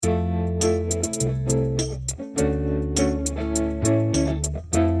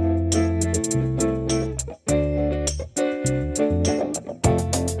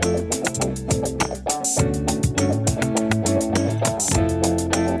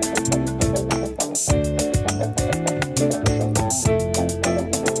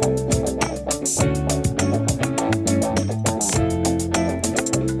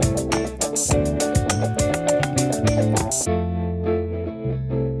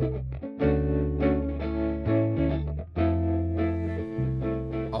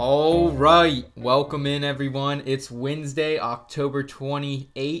right, welcome in everyone. It's Wednesday, October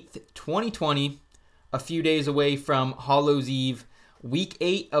 28th, 2020, a few days away from Hallows Eve, week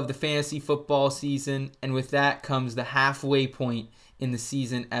 8 of the fantasy football season, and with that comes the halfway point in the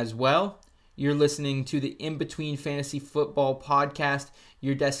season as well. You're listening to the In Between Fantasy Football podcast,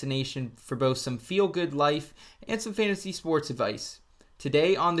 your destination for both some feel-good life and some fantasy sports advice.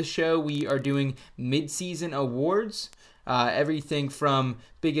 Today on the show, we are doing mid-season awards. Everything from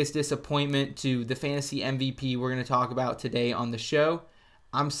biggest disappointment to the fantasy MVP we're going to talk about today on the show.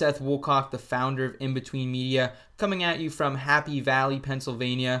 I'm Seth Woolcock, the founder of In Between Media, coming at you from Happy Valley,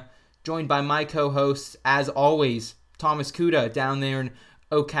 Pennsylvania, joined by my co-hosts, as always, Thomas Kuda down there in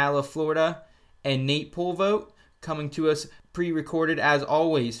Ocala, Florida, and Nate Pulvote, coming to us pre-recorded, as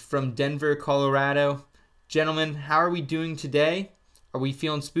always, from Denver, Colorado. Gentlemen, how are we doing today? Are we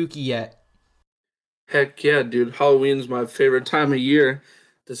feeling spooky yet? Heck yeah, dude. Halloween's my favorite time of year.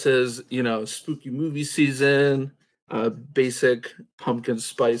 This is, spooky movie season, basic pumpkin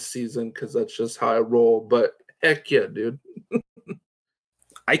spice season, because that's just how I roll. But heck yeah, dude.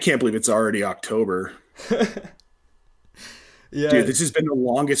 I can't believe it's already October. Yeah. Dude, this has been the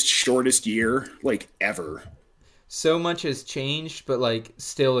longest, shortest year, ever. So much has changed, but,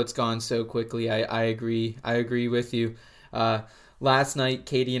 still it's gone so quickly. I agree. I agree with you. Last night,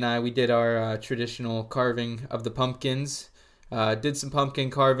 Katie and I, we did our traditional carving of the pumpkins. Did some pumpkin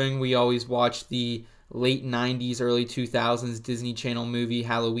carving. We always watch the late 90s, early 2000s Disney Channel movie,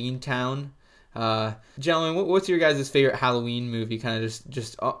 Halloween Town. Gentlemen, what's your guys' favorite Halloween movie? Kind of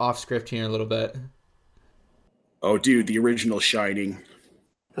just off script here a little bit. Oh, dude, the original Shining.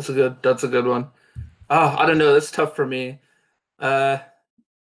 That's a good one. I don't know. That's tough for me. I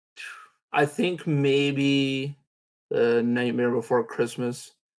think maybe The Nightmare Before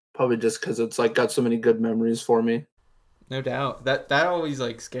Christmas, probably just because it's got so many good memories for me. No doubt. That always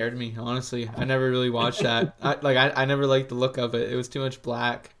scared me, honestly. I never really watched that. I never liked the look of it. It was too much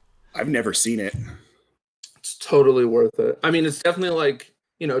black. I've never seen it. It's totally worth it. I mean, it's definitely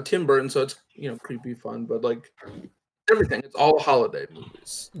Tim Burton, so it's creepy fun, but everything. It's all holiday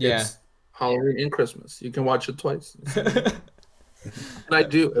movies. Yeah. It's Halloween and Christmas. You can watch it twice. And I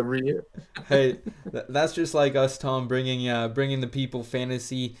do every year. Hey, that's just like us, Tom, bringing the people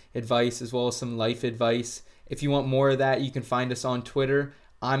fantasy advice as well as some life advice. If you want more of that, you can find us on Twitter.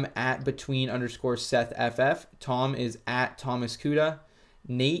 I'm at between_SethFF. Tom is at Thomas Kuda.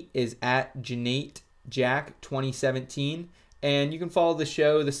 Nate is at JanateJack2017. And you can follow the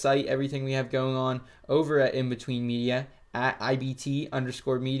show, the site, everything we have going on over at In Between Media at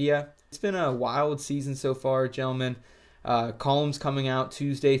IBT_media. It's been a wild season so far, gentlemen. Columns coming out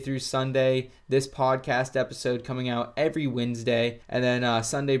Tuesday through Sunday. This podcast episode coming out every Wednesday, and then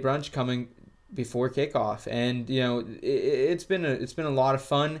Sunday brunch coming before kickoff. And it's been a lot of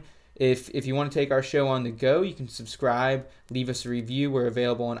fun. If you want to take our show on the go, you can subscribe, leave us a review. We're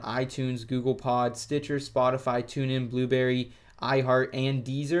available on iTunes, Google Pod, Stitcher, Spotify, TuneIn, Blueberry, iHeart, and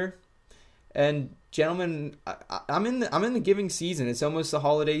Deezer. And gentlemen, I'm in the giving season. It's almost the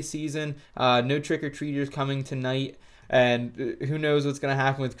holiday season. No trick-or-treaters coming tonight. And who knows what's going to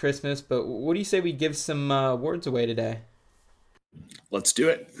happen with Christmas. But what do you say we give some awards away today? Let's do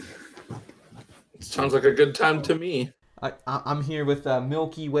it. Sounds like a good time to me. I'm here with a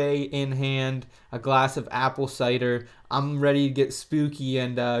Milky Way in hand, a glass of apple cider. I'm ready to get spooky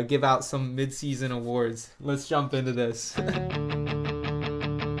and give out some mid-season awards. Let's jump into this.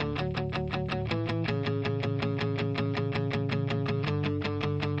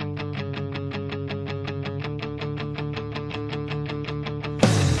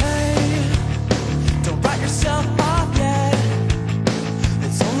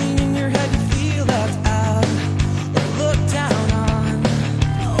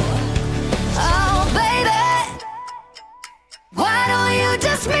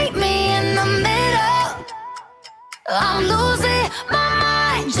 I'm losing my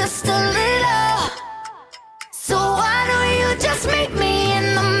mind just a little. So why don't you just meet me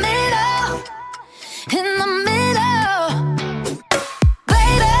in the middle? In the middle.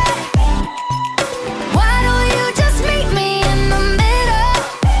 Baby, why don't you just meet me in the middle?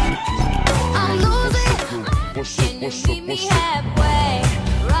 I'm losing my mind. Can you meet me halfway?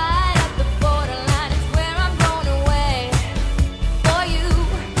 Right at the borderline is where I'm going away. For you,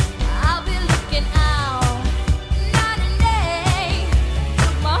 I'll be looking out. Night and day.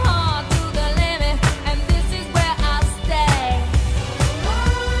 Took my heart to the limit, and this is where I'll stay.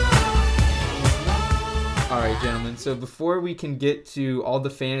 All right, gentlemen. So before we can get to all the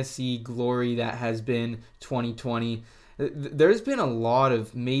fantasy glory that has been 2020, there's been a lot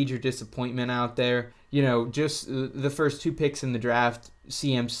of major disappointment out there. You know, just the first two picks in the draft,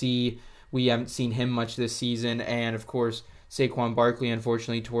 CMC, we haven't seen him much this season. And, of course, Saquon Barkley,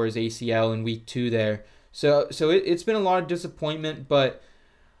 unfortunately, tore his ACL in week 2 there. So it's been a lot of disappointment, but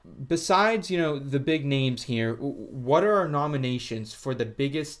besides, the big names here, what are our nominations for the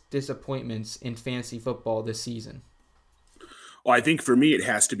biggest disappointments in fantasy football this season? Well, I think for me, it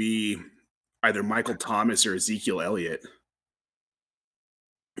has to be either Michael Thomas or Ezekiel Elliott.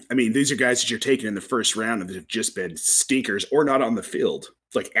 I mean, these are guys that you're taking in the first round that have just been stinkers or not on the field,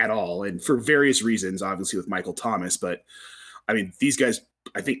 like at all. And for various reasons, obviously with Michael Thomas, but I mean, these guys,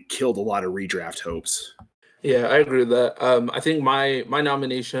 I think, killed a lot of redraft hopes. Yeah, I agree with that. I think my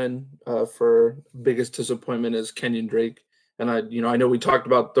nomination for biggest disappointment is Kenyon Drake, and I know we talked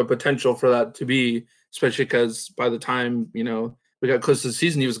about the potential for that to be, especially because by the time we got close to the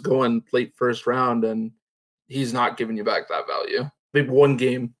season, he was going late first round, and he's not giving you back that value. Maybe one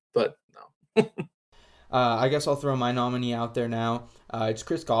game, but no. I guess I'll throw my nominee out there now. It's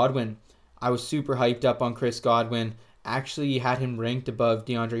Chris Godwin. I was super hyped up on Chris Godwin. Actually had him ranked above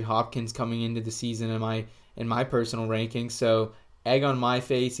DeAndre Hopkins coming into the season in my personal rankings. So egg on my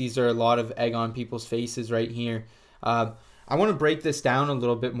face. These are a lot of egg on people's faces right here. I want to break this down a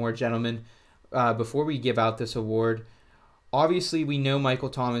little bit more, gentlemen, before we give out this award. Obviously, we know Michael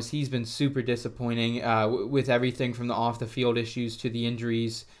Thomas. He's been super disappointing with everything from the off-the-field issues to the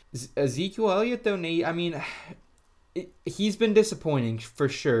injuries. Ezekiel Elliott, though, Nate, I mean, he's been disappointing for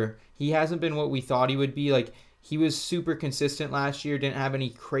sure. He hasn't been what we thought he would be. Like, he was super consistent last year, didn't have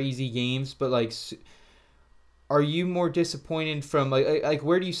any crazy games, but, like, are you more disappointed from, like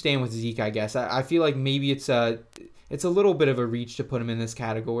where do you stand with Zeke, I guess? I feel like maybe it's a little bit of a reach to put him in this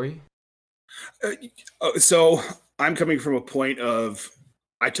category. So I'm coming from a point of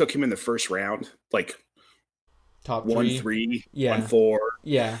I took him in the first round, like top 1-3, yeah. 1-4,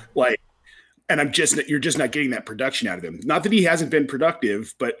 yeah. Like, and you're just not getting that production out of him. Not that he hasn't been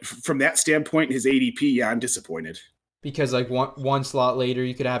productive, but from that standpoint, his ADP, yeah, I'm disappointed. Because like one slot later,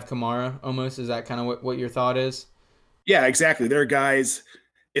 you could have Kamara almost. Is that kind of what your thought is? Yeah, exactly. There are guys.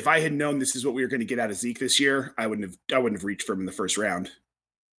 If I had known this is what we were going to get out of Zeke this year, I wouldn't have reached for him in the first round.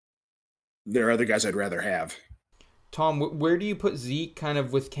 There are other guys I'd rather have. Tom, where do you put Zeke kind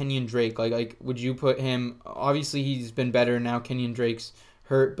of with Kenyon Drake? Like would you put him? Obviously, he's been better now. Kenyon Drake's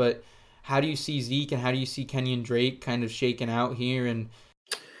hurt, but how do you see Zeke and how do you see Kenyon Drake kind of shaking out here? And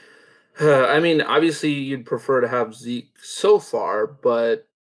I mean, obviously, you'd prefer to have Zeke so far, but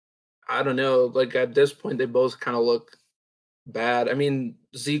I don't know. Like at this point, they both kind of look bad. I mean,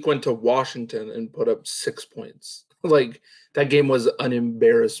 Zeke went to Washington and put up 6 points. Like that game was an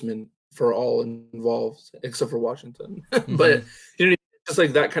embarrassment for all involved, except for Washington. Mm-hmm. But it's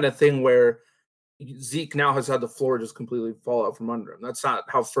like that kind of thing where Zeke now has had the floor just completely fall out from under him. That's not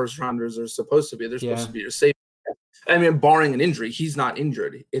how first rounders are supposed to be. They're supposed to be your safe. I mean, barring an injury, he's not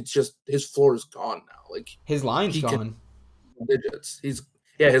injured. It's just his floor is gone now. Like his line's gone. Digits.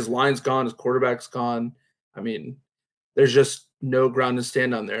 His line's gone. His quarterback's gone. I mean, there's just no ground to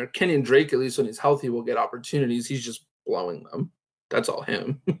stand on there. Kenyon Drake, at least when he's healthy, will get opportunities. He's just blowing them. That's all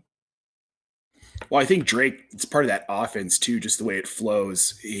him. Well, I think Drake, it's part of that offense too, just the way it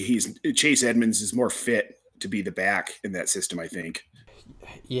flows. Chase Edmonds is more fit to be the back in that system, I think.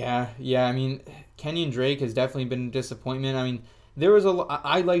 Yeah. I mean, Kenyon Drake has definitely been a disappointment. I mean,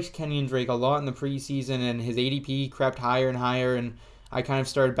 I liked Kenyon Drake a lot in the preseason, and his ADP crept higher and higher, and I kind of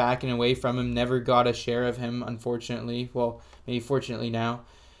started backing away from him. Never got a share of him, unfortunately. Well, maybe fortunately now.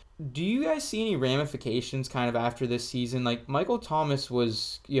 Do you guys see any ramifications kind of after this season? Like Michael Thomas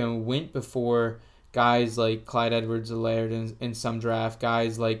went before guys like Clyde Edwards-Helaire in some draft,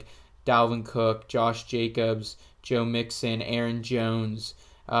 guys like Dalvin Cook, Josh Jacobs, Joe Mixon, Aaron Jones,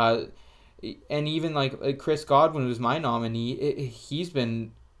 and even like Chris Godwin was my nominee. He's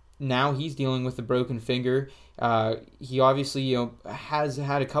dealing with a broken finger. He obviously has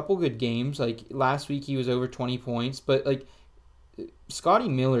had a couple good games. Like last week he was over 20 points, but like Scotty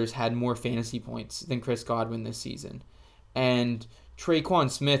Miller's had more fantasy points than Chris Godwin this season, and Traquan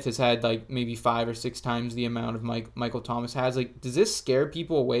Smith has had like maybe 5 or 6 times the amount of Michael Thomas has. Like, does this scare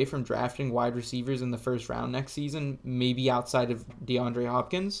people away from drafting wide receivers in the first round next season, maybe outside of DeAndre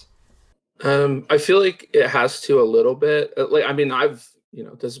Hopkins? I feel like it has to a little bit. Like, I mean, this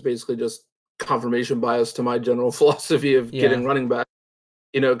is basically just confirmation bias to my general philosophy of getting running back,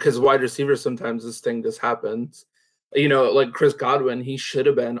 because wide receivers, sometimes this thing just happens. Like Chris Godwin, he should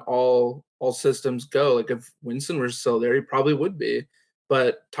have been all systems go. Like if Winston were still there, he probably would be.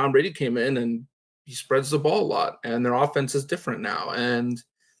 But Tom Brady came in and he spreads the ball a lot, and their offense is different now. And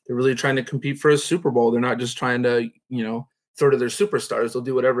they're really trying to compete for a Super Bowl. They're not just trying to, throw to their superstars. They'll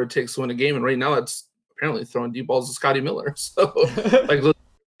do whatever it takes to win a game. And right now it's apparently throwing deep balls to Scotty Miller. So like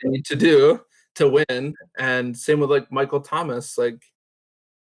they need to do to win. And same with like Michael Thomas. Like,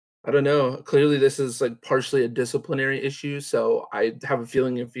 I don't know. Clearly, this is like partially a disciplinary issue. So I have a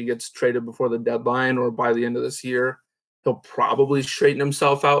feeling if he gets traded before the deadline or by the end of this year, he'll probably straighten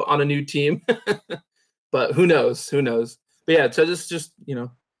himself out on a new team. But who knows? Who knows? But yeah, so this just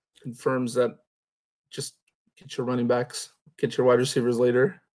confirms that just get your running backs, get your wide receivers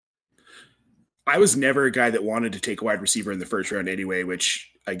later. I was never a guy that wanted to take a wide receiver in the first round anyway,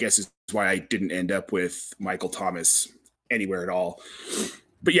 which I guess is why I didn't end up with Michael Thomas anywhere at all.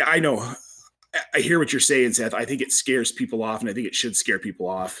 But yeah, I know. I hear what you're saying, Seth. I think it scares people off, and I think it should scare people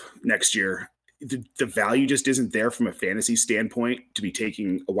off next year. The value just isn't there from a fantasy standpoint to be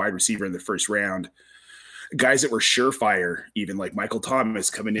taking a wide receiver in the first round. Guys that were surefire, even like Michael Thomas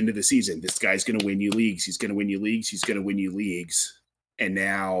coming into the season, this guy's going to win you leagues. He's going to win you leagues. He's going to win you leagues. And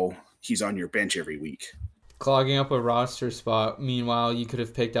now he's on your bench every week. Clogging up a roster spot. Meanwhile, you could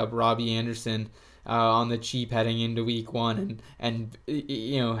have picked up Robbie Anderson on the cheap heading into week one and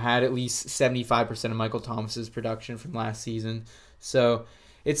had at least 75% of Michael Thomas's production from last season. So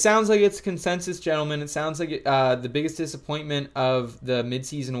it sounds like it's consensus, gentlemen. It sounds like the biggest disappointment of the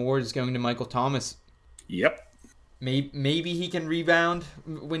midseason award is going to Michael Thomas. Yep. Maybe he can rebound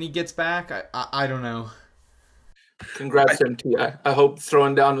when he gets back. I don't know. Congrats, MT. I hope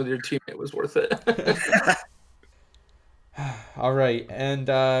throwing down with your teammate was worth it. All right. And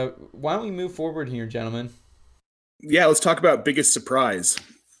why don't we move forward here, gentlemen? Yeah, let's talk about biggest surprise.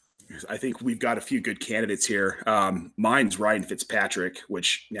 I think we've got a few good candidates here. Mine's Ryan Fitzpatrick,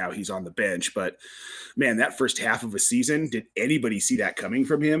 which now he's on the bench. But, man, that first half of a season, did anybody see that coming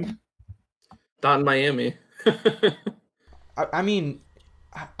from him? Not in Miami. I mean,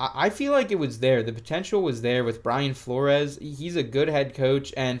 I feel like it was there. The potential was there with Brian Flores. He's a good head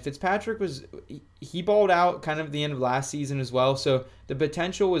coach, and Fitzpatrick he balled out kind of at the end of last season as well. So the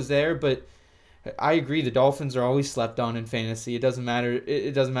potential was there, but I agree. The Dolphins are always slept on in fantasy. It doesn't matter.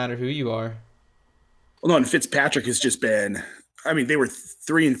 It doesn't matter who you are. Well, no, and Fitzpatrick has just been. I mean, they were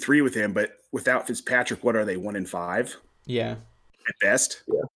 3-3 with him, but without Fitzpatrick, what are they? 1-5? Yeah, at best.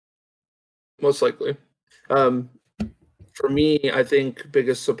 Yeah, most likely. For me, I think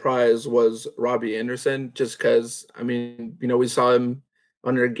biggest surprise was Robbie Anderson, just because, I mean, we saw him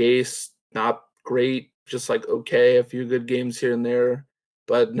under Gase, not great, just like okay, a few good games here and there.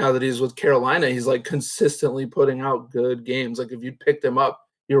 But now that he's with Carolina, he's like consistently putting out good games. Like if you picked him up,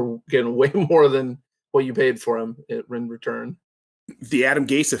 you're getting way more than what you paid for him in return. The Adam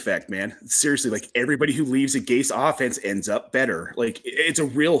Gase effect, man. Seriously, like everybody who leaves a Gase offense ends up better. Like it's a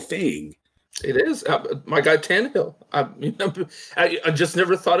real thing. It is. My guy Tannehill. I just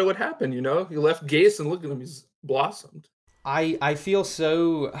never thought it would happen. He left Gase and look at him, he's blossomed. I feel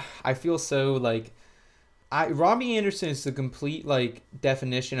so like Robbie Anderson is the complete like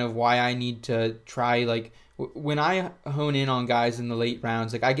definition of why I need to try like when I hone in on guys in the late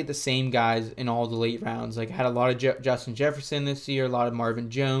rounds. Like I get the same guys in all the late rounds. Like I had a lot of Justin Jefferson this year, a lot of Marvin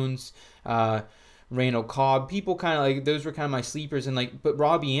Jones, Randall Cobb, people kind of like those were kind of my sleepers, and like but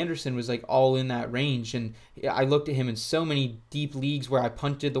Robbie Anderson was like all in that range, and I looked at him in so many deep leagues where I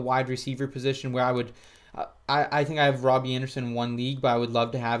punted the wide receiver position where I would I think I have Robbie Anderson in one league, but I would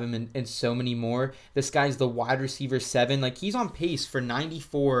love to have him in so many more. This guy's the wide receiver 7. Like he's on pace for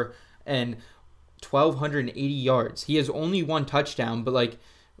 94 and 1,280 yards. He has only one touchdown, but like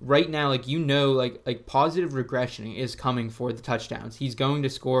right now, like positive regression is coming for the touchdowns. He's going to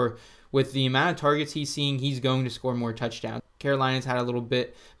score. With the amount of targets he's seeing, he's going to score more touchdowns. Carolina's had a little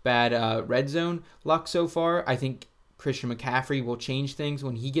bit bad red zone luck so far. I think Christian McCaffrey will change things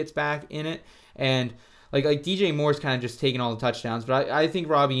when he gets back in it. And like DJ Moore's kind of just taking all the touchdowns. But I think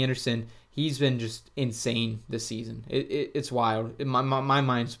Robbie Anderson, he's been just insane this season. It's wild. My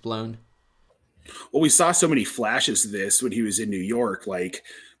mind's blown. Well, we saw so many flashes of this when he was in New York. Like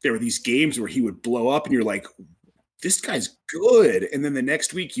there were these games where he would blow up and you're like, this guy's good. And then the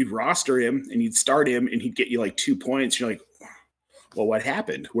next week you'd roster him and you'd start him and he'd get you like 2 points. You're like, well, what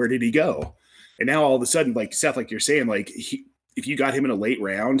happened? Where did he go? And now all of a sudden, like Seth, like you're saying, like if you got him in a late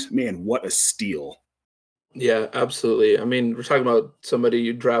round, man, what a steal. Yeah, absolutely. I mean, we're talking about somebody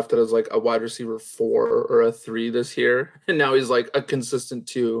you drafted as like a wide receiver 4 or a 3 this year. And now he's like a consistent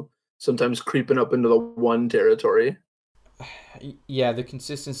 2, sometimes creeping up into the 1 territory. Yeah, the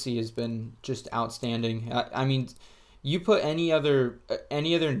consistency has been just outstanding. I mean, you put any other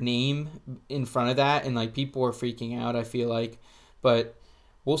name in front of that, and like people are freaking out. I feel like, but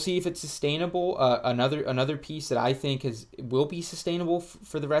we'll see if it's sustainable. Another piece that I think will be sustainable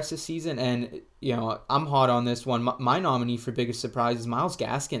for the rest of the season, and I'm hot on this one. My nominee for biggest surprise is Myles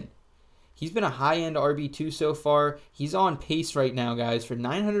Gaskin. he's been a high-end RB2 so far. He's on pace right now, guys, for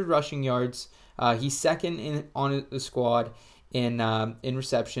 900 rushing yards. He's second on the squad in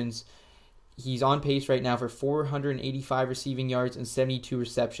receptions. He's on pace right now for 485 receiving yards and 72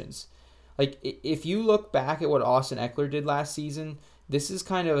 receptions. Like, if you look back at what Austin Eckler did last season, this is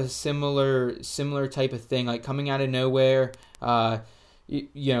kind of a similar type of thing, like coming out of nowhere.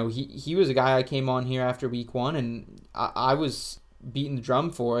 He was a guy I came on here after week 1, and I was beating the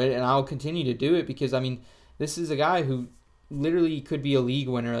drum for it, and I'll continue to do it because, I mean, this is a guy who literally could be a league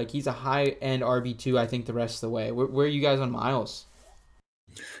winner. Like, he's a high-end RB2, I think, the rest of the way. Where are you guys on Miles?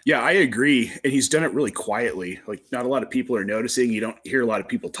 Yeah, I agree. And he's done it really quietly. Like, not a lot of people are noticing. You don't hear a lot of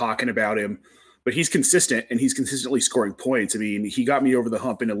people talking about him, but he's consistent and he's consistently scoring points. I mean, he got me over the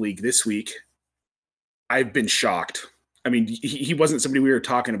hump in a league this week. I've been shocked. I mean, he wasn't somebody we were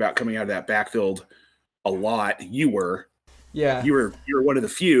talking about coming out of that backfield a lot. You were. Yeah. You were one of the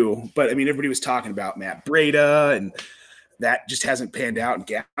few, but I mean, everybody was talking about Matt Breida, and that just hasn't panned out. And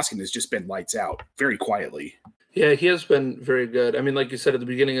Gaskin has just been lights out very quietly. Yeah, he has been very good. I mean, like you said at the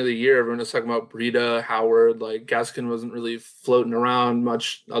beginning of the year, everyone was talking about Breida, Howard. Like, Gaskin wasn't really floating around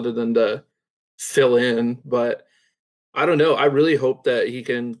much other than to fill in. But I don't know. I really hope that he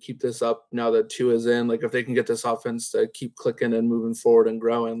can keep this up now that Tua is in. Like, if they can get this offense to keep clicking and moving forward and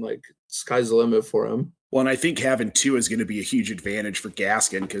growing, like, sky's the limit for him. Well, and I think having Tua is going to be a huge advantage for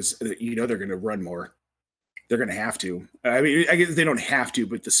Gaskin because, they're going to run more. They're going to have to. I mean, I guess they don't have to,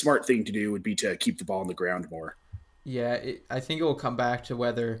 but the smart thing to do would be to keep the ball on the ground more. Yeah, I think it will come back to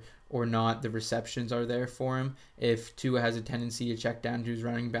whether or not the receptions are there for him. If Tua has a tendency to check down to his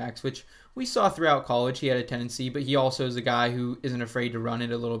running backs, which we saw throughout college, he had a tendency, but he also is a guy who isn't afraid to run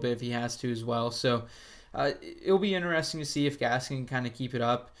it a little bit if he has to as well. So it'll be interesting to see if Gaskin can kind of keep it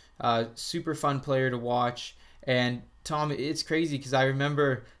up. Super fun player to watch. And Tom, it's crazy because I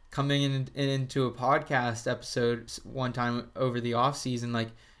remember coming into a podcast episode one time over the offseason, like,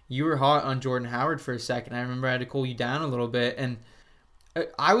 you were hot on Jordan Howard for a second. I remember I had to cool you down a little bit. And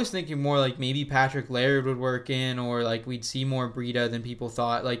I was thinking more like maybe Patrick Laird would work in, or like we'd see more Breida than people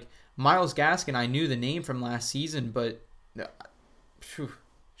thought. Like, Myles Gaskin, I knew the name from last season, but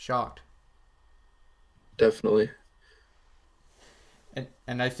shocked. Definitely.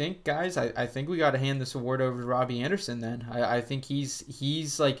 And I think, guys, I think we got to hand this award over to Robbie Anderson then. I think he's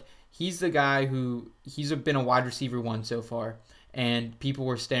the guy who he's been a wide receiver 1 so far. And people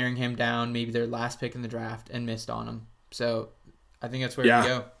were staring him down, maybe their last pick in the draft, and missed on him. So I think that's where we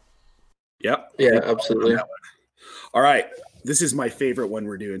go. Yep. Yeah, absolutely. All right. This is my favorite one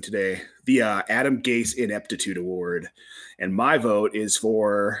we're doing today, the Adam Gase Ineptitude Award. And my vote is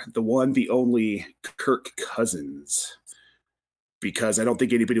for the one, the only Kirk Cousins, because I don't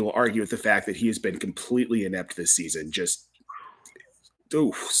think anybody will argue with the fact that he has been completely inept this season. Just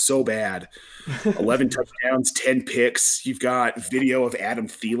so bad. 11 touchdowns, 10 picks. You've got video of Adam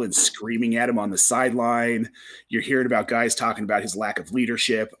Thielen screaming at him on the sideline. You're hearing about guys talking about his lack of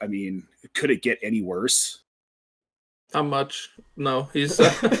leadership. I mean, could it get any worse? Not much. No, he's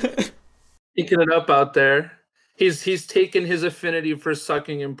picking it up out there. He's taken his affinity for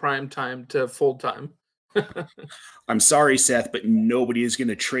sucking in prime time to full time. I'm sorry, Seth, but nobody is going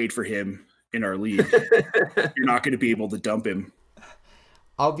to trade for him in our league. You're not going to be able to dump him.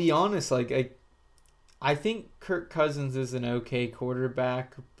 I'll be honest, like I think Kirk Cousins is an okay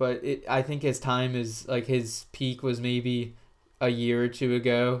quarterback, but I think his time is, like, his peak was maybe a year or two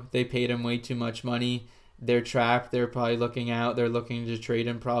ago. They paid him way too much money. They're trapped. They're probably looking out. They're looking to trade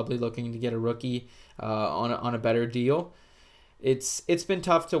him, probably looking to get a rookie on a better deal. It's been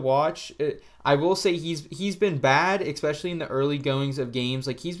tough to watch. I will say he's been bad, especially in the early goings of games.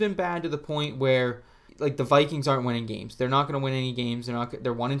 Like, he's been bad to the point where, like, the Vikings aren't winning games. They're not going to win any games. They're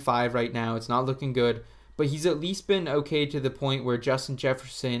 1-5 right now. It's not looking good. But he's at least been okay to the point where Justin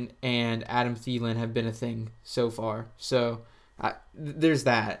Jefferson and Adam Thielen have been a thing so far. So there's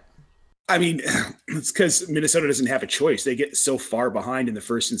that. I mean, it's because Minnesota doesn't have a choice. They get so far behind in the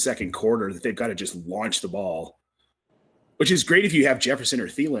first and second quarter that they've got to just launch the ball, which is great if you have Jefferson or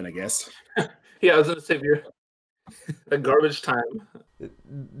Thielen, I guess. Yeah, I was going to say, if you're a garbage time.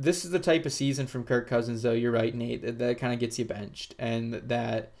 This is the type of season from Kirk Cousins, though. You're right, Nate. That kind of gets you benched, and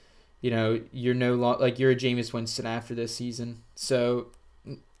that, you're no longer, like, you're a Jameis Winston after this season. So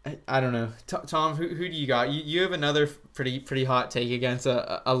I don't know, Tom. Who do you got? You have another pretty hot take against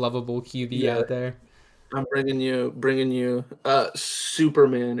a lovable QB out there. I'm bringing you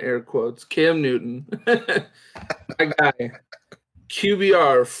Superman, air quotes, Cam Newton. My guy,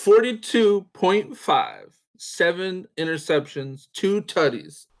 QBR 42.5. 7 interceptions, 2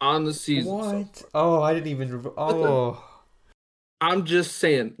 tutties on the season. What? Oh, I didn't even. Oh, I'm just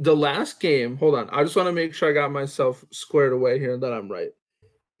saying the last game. Hold on, I just want to make sure I got myself squared away here and that I'm right.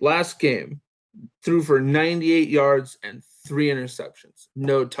 Last game, threw for 98 yards and 3 interceptions,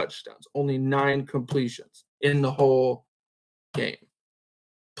 no touchdowns, only 9 completions in the whole game.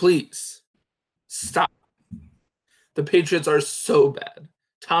 Please stop. The Patriots are so bad.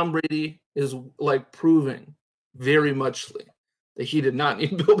 Tom Brady is like proving very muchly that he did not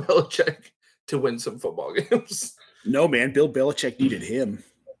need Bill Belichick to win some football games. No, man, Bill Belichick needed him.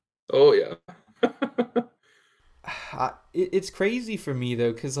 Oh, yeah. It's crazy for me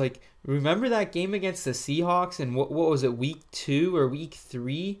though, because like remember that game against the Seahawks and what was it, week 2 or week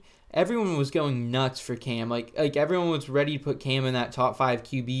 3? Everyone was going nuts for Cam. Like everyone was ready to put Cam in that top 5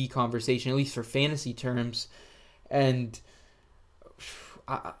 QB conversation, at least for fantasy terms. And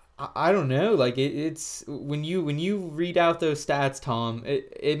I don't know. Like it's when you read out those stats, Tom,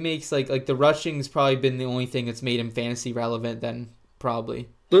 it makes like the rushing's probably been the only thing that's made him fantasy relevant. Then probably.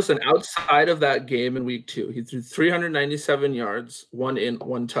 Listen, outside of that game in week 2, he threw 397 yards, 1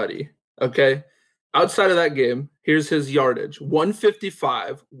 tutty. Okay. Outside of that game, here's his yardage: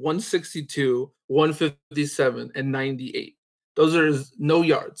 155, 162, 157, and 98. Those are no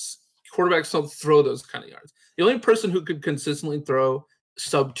yards. Quarterbacks don't throw those kind of yards. The only person who could consistently throw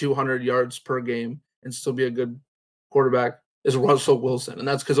sub 200 yards per game and still be a good quarterback is Russell Wilson. And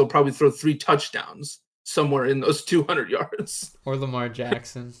that's because he'll probably throw 3 touchdowns somewhere in those 200 yards. Or Lamar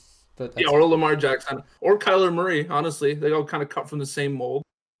Jackson. But yeah, or Lamar Jackson. Or Kyler Murray, honestly. They all kind of cut from the same mold.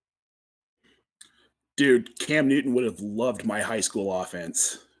 Dude, Cam Newton would have loved my high school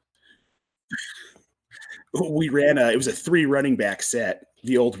offense. We ran it was a 3 running back set,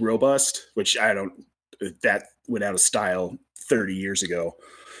 the old robust, which that went out of style 30 years ago.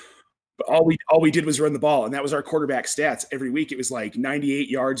 But all we did was run the ball, and that was our quarterback stats. Every week it was like 98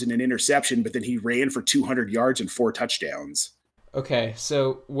 yards and an interception, but then he ran for 200 yards and 4 touchdowns. Okay,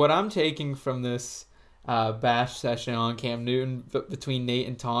 so what I'm taking from this bash session on Cam Newton between Nate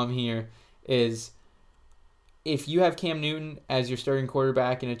and Tom here is, if you have Cam Newton as your starting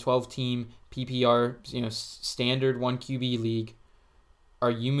quarterback in a 12-team PPR, standard 1 QB league, are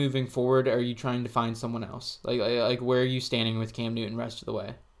you moving forward? Or are you trying to find someone else? Like where are you standing with Cam Newton rest of the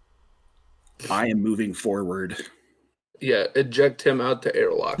way? I am moving forward. Yeah, eject him out to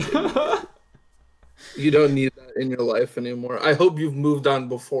airlock him. You don't need that in your life anymore. I hope you've moved on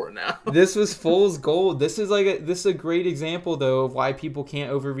before now. This was fool's gold. This is a great example though of why people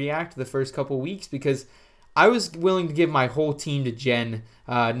can't overreact the first couple weeks, because I was willing to give my whole team to Jen,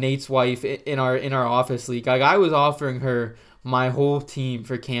 Nate's wife, in our office league. Like I was offering her my whole team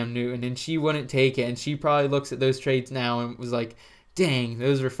for Cam Newton, and she wouldn't take it. And she probably looks at those trades now and was like, "Dang,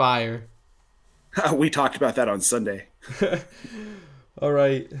 those were fire." We talked about that on Sunday. All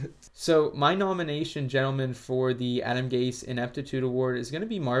right. So my nomination, gentlemen, for the Adam Gase Ineptitude Award is going to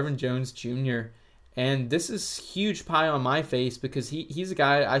be Marvin Jones Jr. And this is huge pie on my face because he's a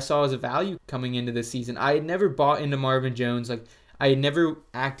guy I saw as a value coming into this season. I had never bought into Marvin Jones. Like I had never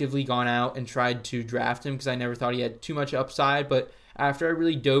actively gone out and tried to draft him because I never thought he had too much upside. But after I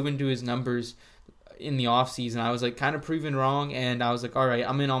really dove into his numbers in the offseason, I was like kind of proven wrong. And I was like, all right,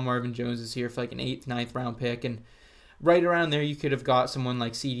 I'm in on Marvin Jones this year for like an 8th, 9th round pick. And right around there, you could have got someone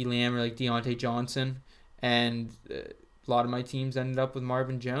like CeeDee Lamb or like Deontay Johnson. And a lot of my teams ended up with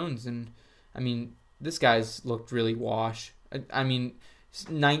Marvin Jones. And I mean, this guy's looked really wash. I mean,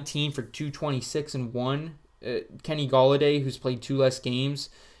 19 for 226 and 1. Kenny Golladay, who's played 2 less games,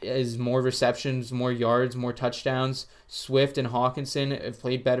 has more receptions, more yards, more touchdowns. Swift and Hawkinson have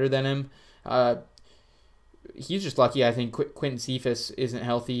played better than him. He's just lucky, I think, Quentin Cephas isn't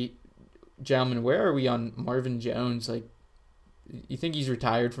healthy. Gentlemen, where are we on Marvin Jones? Like, you think he's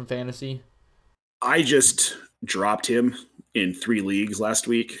retired from fantasy? I just dropped him in 3 leagues last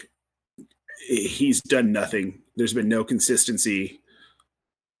week. He's done nothing. There's been no consistency.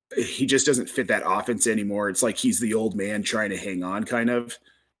 He just doesn't fit that offense anymore. It's like he's the old man trying to hang on, kind of,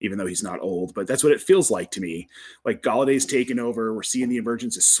 even though he's not old. But that's what it feels like to me. Like Galladay's taken over. We're seeing the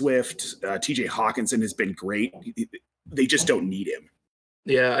emergence of Swift. TJ Hawkinson has been great. They just don't need him.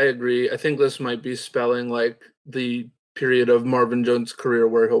 Yeah, I agree. I think this might be spelling like the period of Marvin Jones' career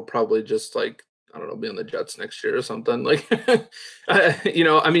where he'll probably just like, I don't know, be on the Jets next year or something. Like,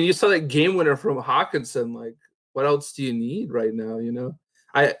 I mean, you saw that game winner from Hawkinson. Like, what else do you need right now?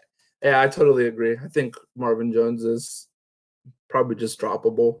 I totally agree. I think Marvin Jones is probably just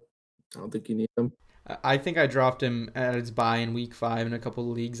droppable. I don't think you need him. I think I dropped him at his bye in week 5 in a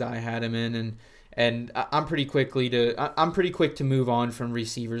couple of leagues I had him in, and I'm pretty quick to move on from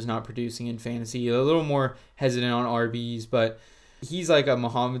receivers not producing in fantasy. A little more hesitant on RBs, but He's like a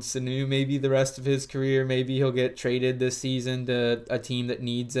Mohamed Sanu maybe the rest of his career. Maybe he'll get traded this season to a team that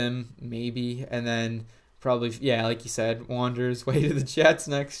needs him, maybe. And then probably, yeah, like you said, wander his way to the Jets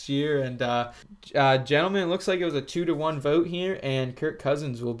next year. And gentlemen, it looks like it was a 2-1 vote here, and Kirk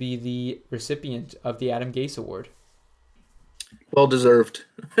Cousins will be the recipient of the Adam Gase Award. Well deserved.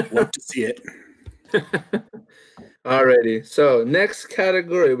 Love to see it. Alrighty, so next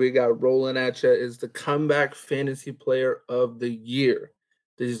category we got rolling at you is the comeback fantasy player of the year.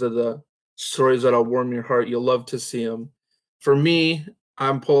 These are the stories that'll warm your heart. You'll love to see them. For me,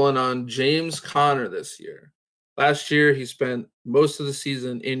 I'm pulling on James Conner this year. Last year, he spent most of the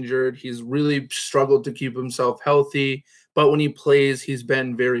season injured. He's really struggled to keep himself healthy, but when he plays, he's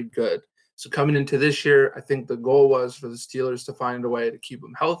been very good. So coming into this year, I think the goal was for the Steelers to find a way to keep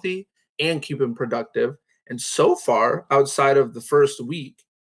him healthy and keep him productive. And so far, outside of the first week,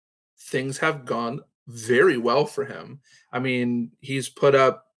 things have gone very well for him. I mean, he's put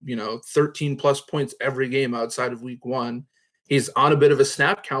up, 13 plus points every game outside of week 1. He's on a bit of a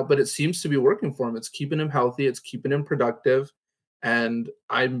snap count, but it seems to be working for him. It's keeping him healthy. It's keeping him productive. And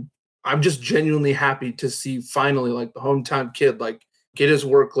I'm just genuinely happy to see finally like the hometown kid, like get his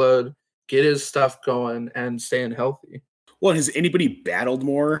workload, get his stuff going and staying healthy. Well, has anybody battled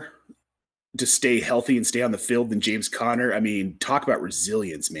more to stay healthy and stay on the field than James Conner? I mean, talk about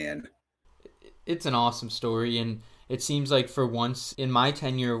resilience, man. It's an awesome story, and it seems like for once in my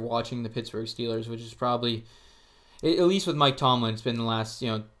tenure of watching the Pittsburgh Steelers, which is probably, at least with Mike Tomlin, it's been the last,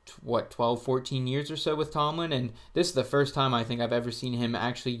 12, 14 years or so with Tomlin, and this is the first time I think I've ever seen him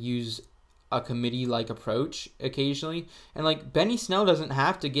actually use a committee-like approach occasionally. And, like, Benny Snell doesn't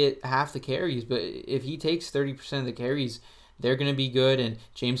have to get half the carries, but if he takes 30% of the carries, they're going to be good, and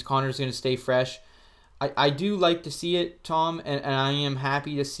James Conner's going to stay fresh. I do like to see it, Tom, and I am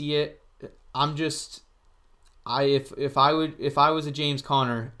happy to see it. I'm just, if I was a James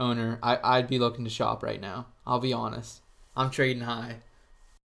Conner owner, I'd be looking to shop right now. I'll be honest. I'm trading high.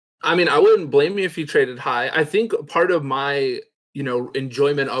 I mean, I wouldn't blame you if you traded high. I think part of my,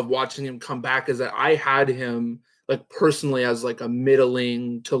 enjoyment of watching him come back is that I had him like personally as like a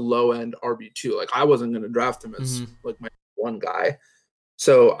middling to low end RB2. Like I wasn't going to draft him as like my one guy.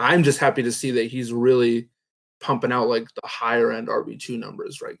 So I'm just happy to see that he's really pumping out like the higher end RB2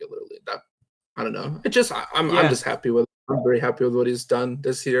 numbers regularly. That I don't know. I'm just happy with it. I'm very happy with what he's done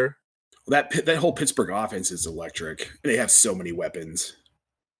this year. That whole Pittsburgh offense is electric. They have so many weapons.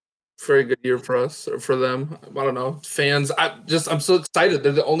 Very good year for us or for them. I don't know. Fans, I'm so excited.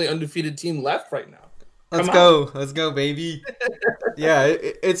 They're the only undefeated team left right now. Let's go, baby. Yeah,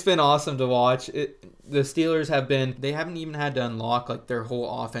 it's been awesome to watch. The Steelers they haven't even had to unlock like their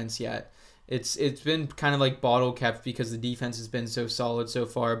whole offense yet. It's been kind of like bottle kept because the defense has been so solid so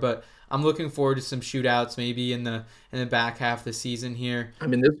far. But I'm looking forward to some shootouts maybe in the back half of the season here. I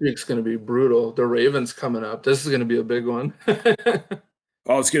mean, this week's going to be brutal. The Ravens coming up. This is going to be a big one.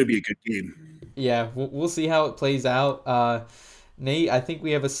 Oh, it's going to be a good game. Yeah, we'll see how it plays out. Nate, I think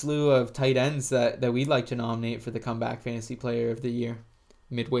we have a slew of tight ends that we'd like to nominate for the comeback fantasy player of the year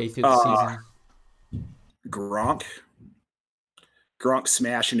midway through the season. Gronk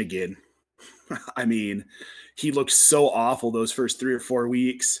smashing again. I mean, he looked so awful those first 3 or 4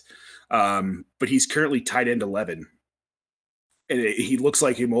 weeks, but he's currently tight end 11. And he looks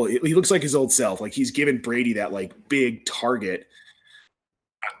like him. He looks like his old self. Like he's given Brady that like big target.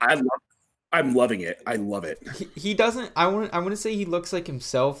 I'm loving it. I love it. He doesn't. I want to say he looks like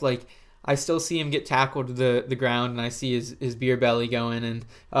himself. Like I still see him get tackled to the ground, and I see his beer belly going, and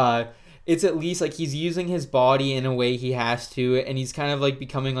it's at least like he's using his body in a way he has to, and he's kind of like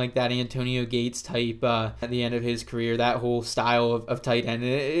becoming like that Antonio Gates type at the end of his career. That whole style of tight end.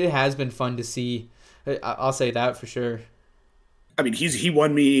 It has been fun to see. I'll say that for sure. I mean, he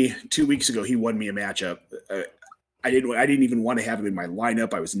won me 2 weeks ago. He won me a matchup. I didn't even want to have him in my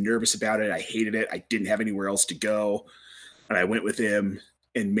lineup. I was nervous about it. I hated it. I didn't have anywhere else to go. And I went with him,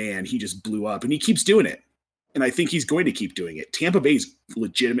 and man, he just blew up, and he keeps doing it. And I think he's going to keep doing it. Tampa Bay's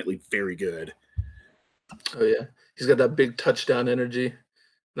legitimately very good. Oh yeah. He's got that big touchdown energy.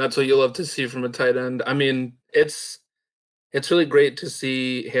 That's what you love to see from a tight end. I mean, it's really great to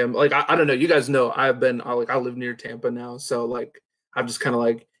see him. Like, I don't know. You guys know I live near Tampa now. So like, I've just kind of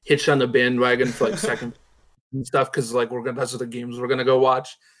like hitched on the bandwagon for like second and stuff. Cause like that's what the games we're going to go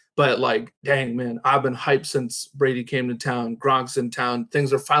watch. But like, dang man, I've been hyped since Brady came to town. Gronk's in town.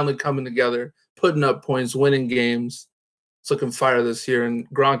 Things are finally coming together, putting up points, winning games. It's looking fire this year. And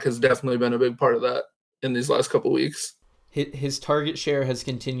Gronk has definitely been a big part of that in these last couple of weeks. His target share has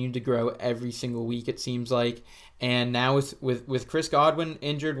continued to grow every single week, it seems like. And now with Chris Godwin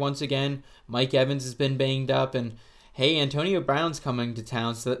injured once again, Mike Evans has been banged up, and hey, Antonio Brown's coming to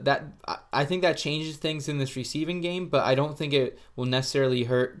town, so I think that changes things in this receiving game, but I don't think it will necessarily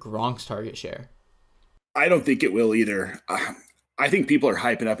hurt Gronk's target share. I don't think it will either. I think people are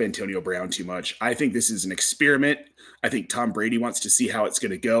hyping up Antonio Brown too much. I think this is an experiment. I think Tom Brady wants to see how it's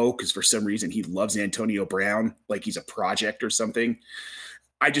going to go because for some reason he loves Antonio Brown like he's a project or something.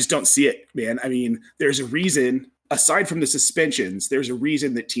 I just don't see it, man. I mean, there's a reason, aside from the suspensions, there's a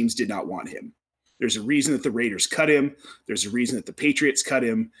reason that teams did not want him. There's a reason that the Raiders cut him. There's a reason that the Patriots cut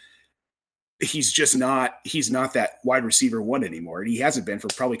him. He's not that wide receiver one anymore. And he hasn't been for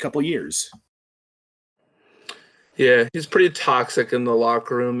probably a couple years. Yeah, he's pretty toxic in the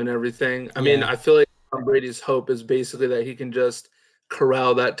locker room and everything. I mean, I feel like Tom Brady's hope is basically that he can just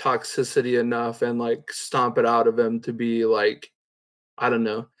corral that toxicity enough and like stomp it out of him to be like, I don't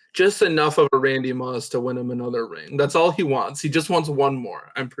know, just enough of a Randy Moss to win him another ring. That's all he wants. He just wants one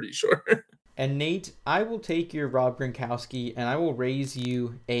more, I'm pretty sure. And Nate, I will take your Rob Gronkowski and I will raise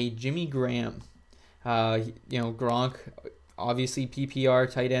you a Jimmy Graham. Gronk, obviously PPR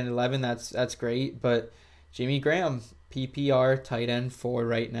tight end 11, that's great, but Jimmy Graham, PPR tight end 4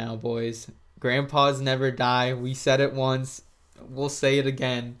 right now, boys. Grandpas never die. We said it once. We'll say it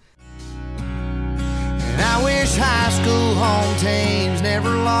again. And I wish high school home teams never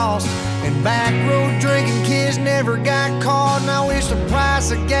lost, and back road drinking kids never got caught. And I wish the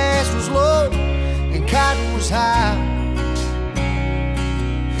price of gas was low and cotton was high.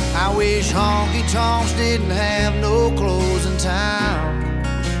 I wish honky tonks didn't have no closing time.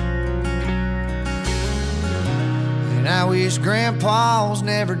 And I wish grandpas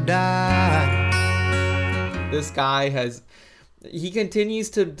never died. This guy he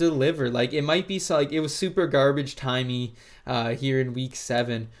continues to deliver. Like, it might be so, like, it was super garbage timey here in week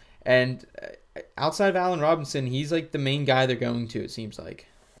 7. And outside of Allen Robinson, he's like the main guy they're going to, it seems like.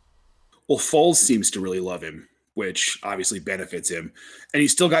 Well, Foles seems to really love him, which obviously benefits him. And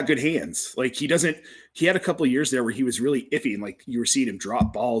he's still got good hands. Like, he had a couple of years there where he was really iffy, and like you were seeing him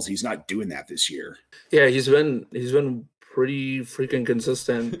drop balls. He's not doing that this year. Yeah, he's been pretty freaking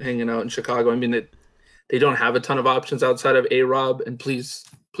consistent hanging out in Chicago. I mean, they don't have a ton of options outside of A-Rob, and please,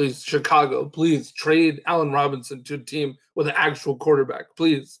 Chicago, please trade Allen Robinson to a team with an actual quarterback.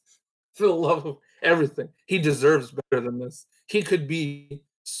 Please, for the love of everything. He deserves better than this. He could be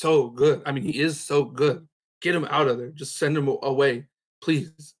so good. I mean, he is so good. Get him out of there. Just send him away,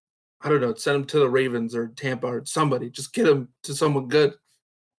 please. I don't know. Send him to the Ravens or Tampa or somebody. Just get him to someone good.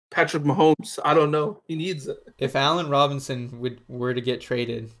 Patrick Mahomes. I don't know. He needs it. If Allen Robinson were to get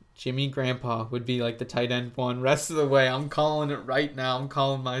traded, Jimmy Grandpa would be like the tight end 1 rest of the way. I'm calling it right now. I'm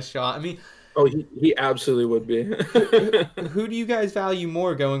calling my shot. I mean, oh, he absolutely would be. Who do you guys value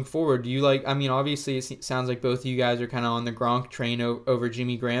more going forward? Do you like? I mean, obviously, it sounds like both of you guys are kind of on the Gronk train over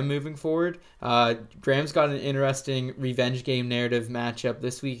Jimmy Graham moving forward. Graham's got an interesting revenge game narrative matchup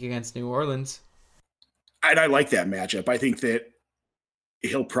this week against New Orleans. And I like that matchup. I think that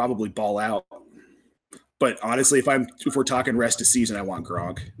he'll probably ball out. But honestly, if we're talking rest of season, I want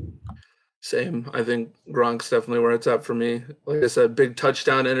Gronk. Same. I think Gronk's definitely where it's at for me. Like I said, big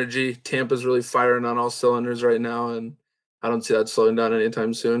touchdown energy. Tampa's really firing on all cylinders right now, and I don't see that slowing down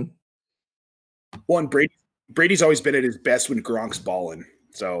anytime soon. One, Brady's always been at his best when Gronk's balling.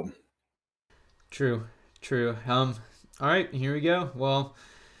 So True. All right, here we go. Well,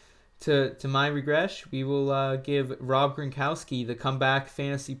 to my regret, we will give Rob Gronkowski the comeback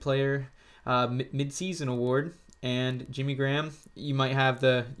fantasy player mid-season award. And Jimmy Graham, you might have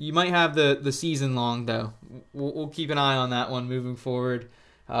the season long though. We'll keep an eye on that one moving forward.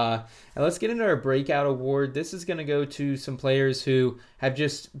 And let's get into our breakout award. This is going to go to some players who have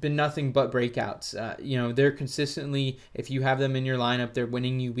just been nothing but breakouts. They're consistently, if you have them in your lineup, they're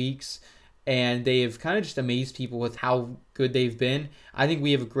winning you weeks, and they have kind of just amazed people with how good they've been. I think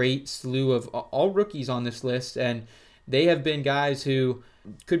we have a great slew of all rookies on this list, and they have been guys who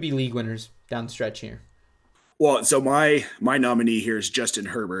could be league winners down the stretch here. Well, so my nominee here is Justin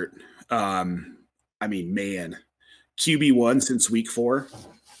Herbert. QB1 since week 4.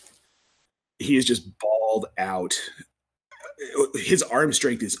 He is just balled out. His arm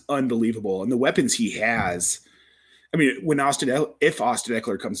strength is unbelievable, and the weapons he has. I mean, if Austin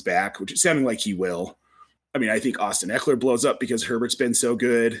Eckler comes back, which is sounding like he will, I mean, I think Austin Eckler blows up because Herbert's been so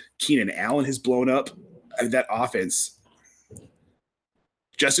good. Keenan Allen has blown up. I mean, that offense.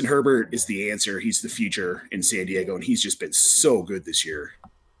 Justin Herbert is the answer. He's the future in San Diego, and he's just been so good this year.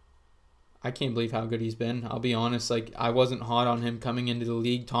 I can't believe how good he's been. I'll be honest, I wasn't hot on him coming into the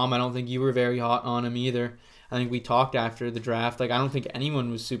league. Tom, I don't think you were very hot on him either. I think we talked after the draft. I don't think anyone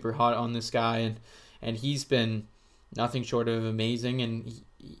was super hot on this guy, and he's been nothing short of amazing. And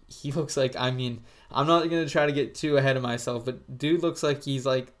he looks like, I mean, I'm not going to try to get too ahead of myself, but dude looks like he's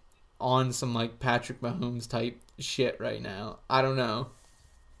like on some like Patrick Mahomes type shit right now. I don't know.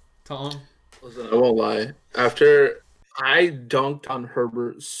 Tom? Listen, I won't lie. After I dunked on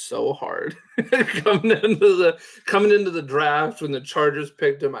Herbert so hard coming into the draft when the Chargers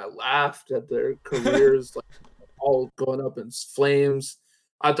picked him, I laughed at their careers like all going up in flames.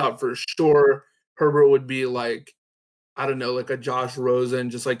 I thought for sure Herbert would be like, I don't know, like a Josh Rosen,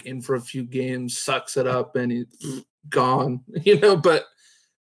 just like in for a few games, sucks it up, and he's gone, But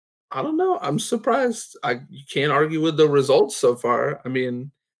I don't know. I'm surprised. You can't argue with the results so far. I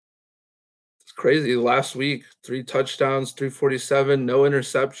mean, it's crazy. Last week, 3 touchdowns, 347, no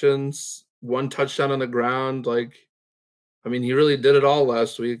interceptions, 1 touchdown on the ground. Like, I mean, he really did it all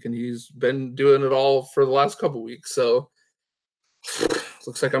last week, and he's been doing it all for the last couple weeks. So,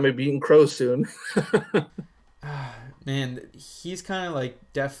 looks like I'm gonna be eating crow soon. Man, he's kind of like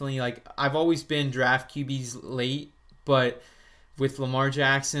definitely like I've always been draft QBs late, but with Lamar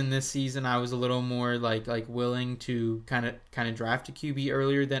Jackson this season, I was a little more like willing to kind of draft a QB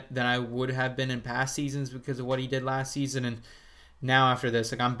earlier than I would have been in past seasons because of what he did last season. And now after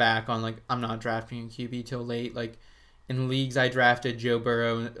this, like I'm back on like I'm not drafting a QB till late. Like in leagues, I drafted Joe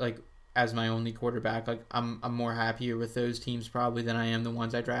Burrow like as my only quarterback. Like I'm more happier with those teams probably than I am the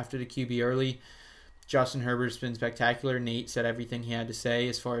ones I drafted a QB early. Justin Herbert's been spectacular. Nate said everything he had to say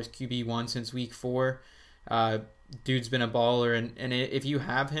as far as QB1 since week 4. Dude's been a baller, and if you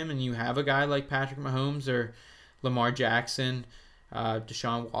have him and you have a guy like Patrick Mahomes or Lamar Jackson,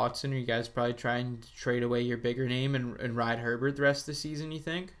 Deshaun Watson, are you guys probably trying to trade away your bigger name and ride Herbert the rest of the season, you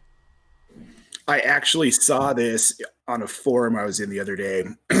think? I actually saw this on a forum I was in the other day.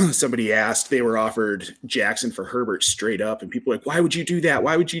 Somebody asked, they were offered Jackson for Herbert straight up, and people were like, why would you do that?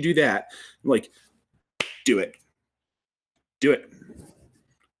 Why would you do that? I'm like, do it. Do it.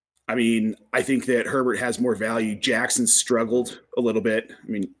 I mean, I think that Herbert has more value. Jackson struggled a little bit. I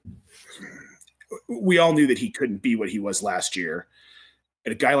mean, we all knew that he couldn't be what he was last year.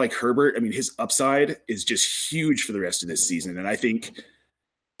 And a guy like Herbert, I mean, his upside is just huge for the rest of this season. And I think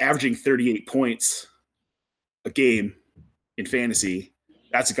averaging 38 points a game in fantasy,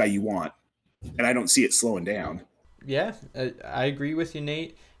 that's a guy you want. And I don't see it slowing down. Yeah, I agree with you,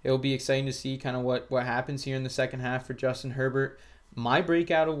 Nate. It'll be exciting to see kind of what happens here in the second half for Justin Herbert. My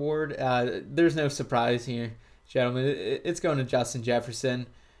breakout award, there's no surprise here, gentlemen. It's going to Justin Jefferson.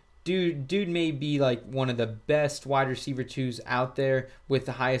 Dude may be like one of the best wide receiver 2s out there with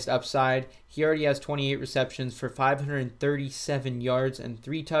the highest upside. He already has 28 receptions for 537 yards and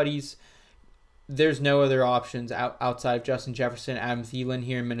 3 tutties. There's no other options outside of Justin Jefferson, Adam Thielen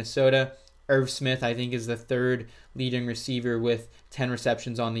here in Minnesota. Irv Smith, I think, is the 3rd leading receiver with 10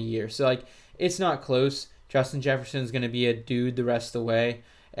 receptions on the year. So, like, it's not close. Justin Jefferson is going to be a dude the rest of the way.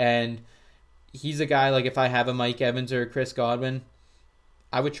 And he's a guy, like, if I have a Mike Evans or a Chris Godwin,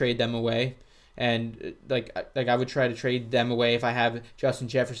 I would trade them away. And, like I would try to trade them away if I have Justin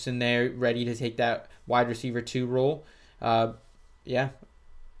Jefferson there ready to take that wide receiver 2 role. Yeah.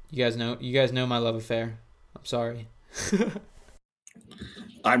 You guys know my love affair. I'm sorry.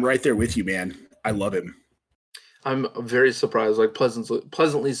 I'm right there with you, man. I love him. I'm very surprised, like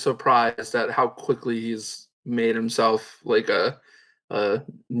pleasantly surprised at how quickly he's made himself like a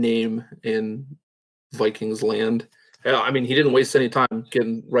name in Vikings land. I mean, he didn't waste any time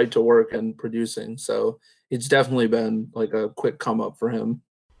getting right to work and producing, so it's definitely been like a quick come up for him.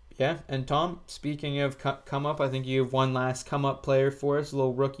 Yeah, and Tom, speaking of come up, I think you have one last come up player for us, a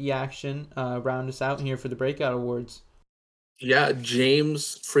little rookie action. Round us out here for the breakout awards. Yeah,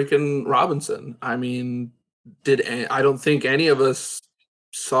 James freaking Robinson. I mean, I don't think any of us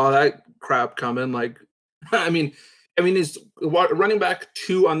saw that crap coming. Like, I mean, he's running back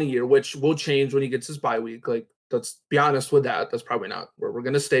 2 on the year, which will change when he gets his bye week. Like, let's be honest with that. That's probably not where we're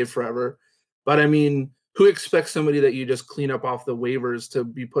going to stay forever. But I mean, who expects somebody that you just clean up off the waivers to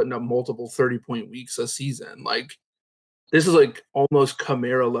be putting up multiple 30-point weeks a season? Like, this is like almost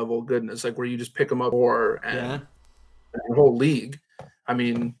Camara level goodness, like where you just pick them up and the whole league. I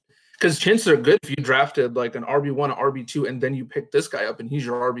mean, because chances are good if you drafted like an RB1, RB2, and then you pick this guy up and he's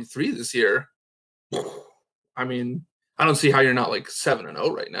your RB3 this year. I mean, I don't see how you're not like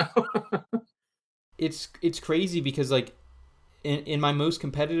 7-0 right now. It's crazy because like in my most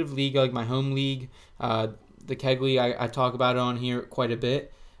competitive league, like my home league, the Keg League, I talk about it on here quite a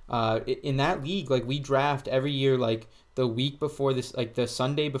bit. In that league, like we draft every year, like the week before this, like the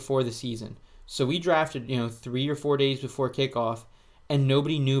Sunday before the season. So we drafted, 3 or 4 days before kickoff, and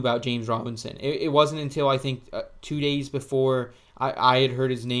nobody knew about James Robinson. It wasn't until I think 2 days before I had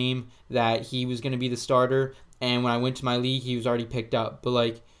heard his name that he was going to be the starter. and when I went to my league, he was already picked up. But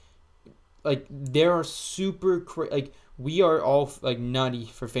like there are like we are all like nutty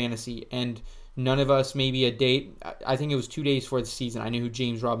for fantasy, and none of us maybe a date. I think it was 2 days before the season. I knew who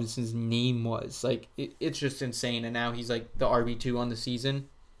James Robinson's name was. Like it's just insane, and now he's like the RB2 on the season.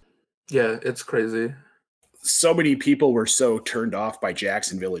 Yeah, it's crazy. So many people were so turned off by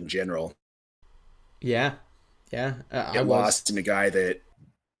Jacksonville in general. Yeah. I lost in a guy that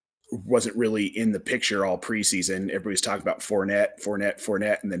wasn't really in the picture all preseason. Everybody's talking about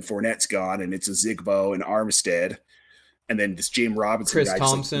Fournette, and then Fournette's gone, and it's a Zigbo and Armstead, and then this James Robinson Chris guy,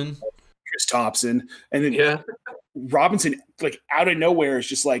 Thompson, and then Robinson, like out of nowhere, is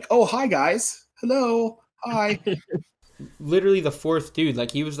just like, "Oh, hi guys, hello, hi." Literally the fourth dude.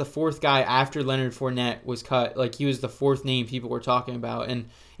 Like he was the fourth guy after Leonard Fournette was cut. Like he was the fourth name people were talking about, and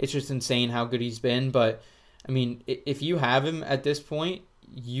it's just insane how good he's been. But I mean, if you have him at this point,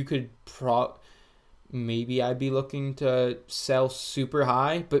 you could maybe I'd be looking to sell super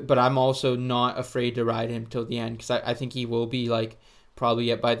high, but I'm also not afraid to ride him till the end, because I think he will be like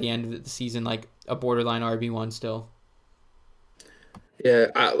probably by the end of the season like a borderline RB1 still. Yeah,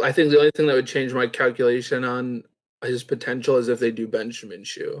 I think the only thing that would change my calculation on his potential is if they do Benjamin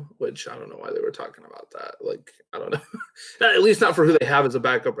Shoe, which I don't know why they were talking about that. Like, I don't know. At least not for who they have as a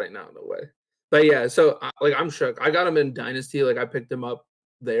backup right now, no way. But yeah, so like I'm shook. I got him in Dynasty. Like I picked him up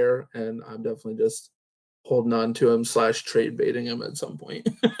there, and I'm definitely just holding on to him / trade baiting him at some point.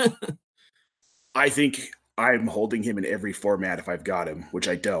 I think I'm holding him in every format if I've got him, which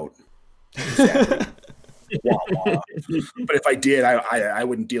I don't. Exactly. But if I did, I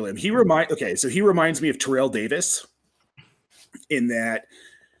wouldn't deal him. He reminds me of Terrell Davis in that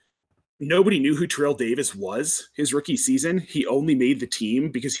nobody knew who Terrell Davis was his rookie season. He only made the team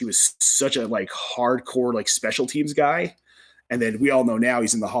because he was such a like hardcore like special teams guy. And then we all know now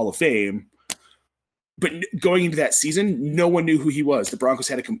he's in the Hall of Fame. But going into that season, no one knew who he was. The Broncos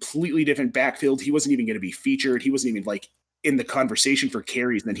had a completely different backfield. He wasn't even going to be featured. He wasn't even like in the conversation for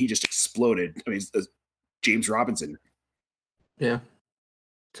carries. And then he just exploded. I mean, James Robinson. Yeah,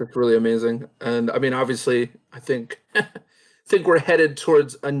 it's really amazing. And I mean, obviously, I think we're headed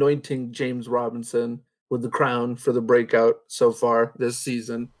towards anointing James Robinson with the crown for the breakout so far this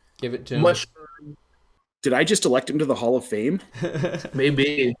season. Give it to him. Did I just elect him to the Hall of Fame?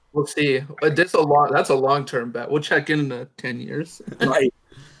 Maybe. We'll see. That's a long-term bet. We'll check in 10 years. Right.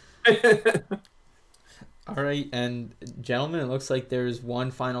 All right, and gentlemen, it looks like there's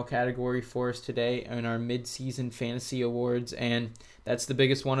one final category for us today in our mid-season fantasy awards, and that's the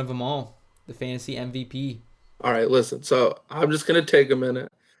biggest one of them all, the fantasy MVP. All right, listen. So I'm just gonna take a minute.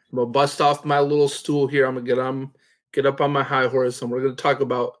 I'm gonna bust off my little stool here. I'm gonna get up on my high horse, and we're gonna talk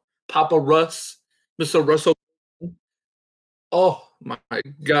about Papa Russ, Mr. Russell. Oh my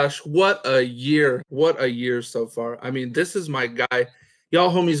gosh, what a year! What a year so far. I mean, this is my guy. Y'all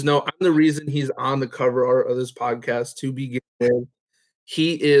homies know I'm the reason he's on the cover art of this podcast to begin with.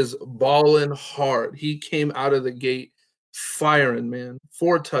 He is balling hard. He came out of the gate firing, man.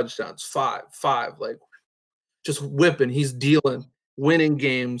 4 touchdowns, five, like just whipping. He's dealing, winning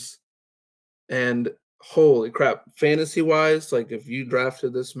games. And holy crap, fantasy-wise, like if you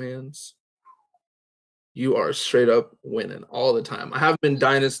drafted this man's, you are straight up winning all the time. I have him in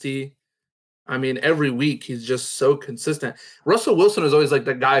Dynasty. I mean, every week he's just so consistent. Russell Wilson is always like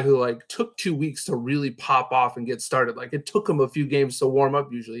the guy who like took 2 weeks to really pop off and get started. Like it took him a few games to warm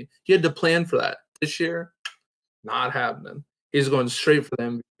up usually. He had to plan for that. This year, not happening. He's going straight for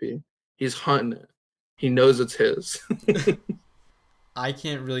the MVP. He's hunting it. He knows it's his. I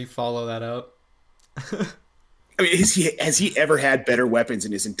can't really follow that up. I mean, has he ever had better weapons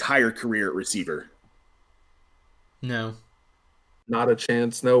in his entire career at receiver? No. Not a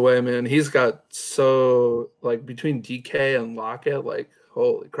chance. No way, man. He's got so, like, between DK and Lockett, like,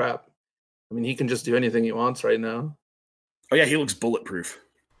 holy crap. I mean, he can just do anything he wants right now. Oh, yeah, he looks bulletproof.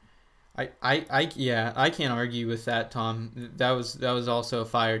 I can't argue with that, Tom. That was also a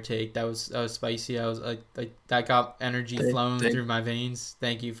fire take. That was spicy. I was like that got energy flowing through my veins.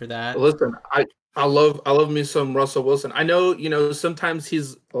 Thank you for that. Listen, I love me some Russell Wilson. I know, sometimes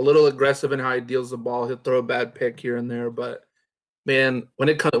he's a little aggressive in how he deals the ball. He'll throw a bad pick here and there, but man, when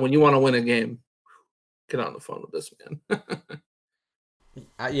you want to win a game, get on the phone with this man.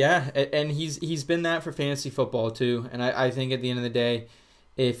 Yeah, and he's been that for fantasy football too. And I think at the end of the day,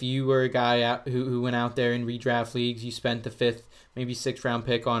 if you were a guy who went out there in redraft leagues, you spent the 5th, maybe 6th round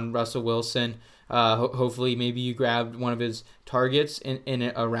pick on Russell Wilson. Hopefully, maybe you grabbed one of his targets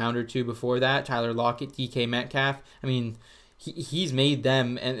in a round or two before that, Tyler Lockett, DK Metcalf. I mean, he's made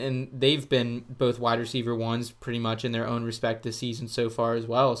them, and they've been both wide receiver ones pretty much in their own respect this season so far as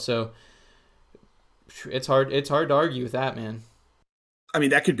well. So It's hard to argue with that, man. I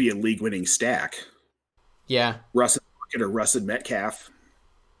mean, that could be a league-winning stack. Yeah. Russell or Russet Metcalf.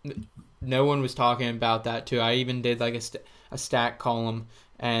 No one was talking about that too. I even did like a stat column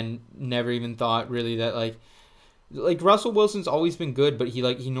and never even thought really that like Russell Wilson's always been good, but he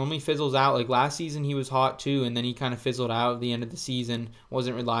normally fizzles out. Like last season he was hot too, and then he kind of fizzled out at the end of the season.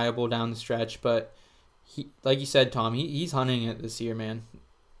 Wasn't reliable down the stretch, but he, like you said, Tom, he's hunting it this year, man.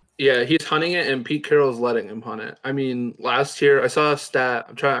 Yeah, he's hunting it, and Pete Carroll's letting him hunt it. I mean, last year I saw a stat.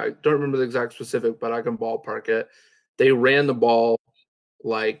 I don't remember the exact specific, but I can ballpark it. They ran the ball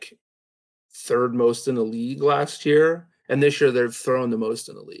like third most in the league last year, and this year they've thrown the most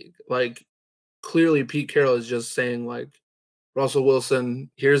in the league. Like, clearly Pete Carroll is just saying, like, Russell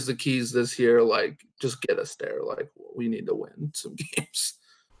Wilson, here's the keys this year. Like, just get us there. Like, we need to win some games.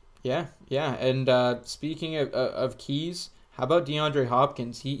 Yeah. And speaking of keys, how about DeAndre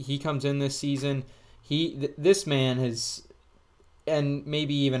Hopkins? He comes in this season. This man has, and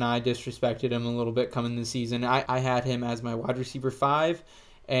maybe even I disrespected him a little bit coming this season. I had him as my wide receiver 5,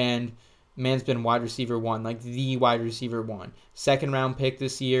 and man's been wide receiver 1, like the wide receiver 1. Second round pick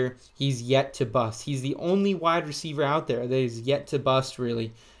this year. He's yet to bust. He's the only wide receiver out there that is yet to bust,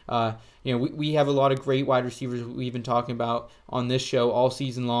 really. We have a lot of great wide receivers we've been talking about on this show all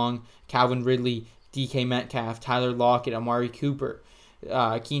season long. Calvin Ridley, DK Metcalf, Tyler Lockett, Amari Cooper,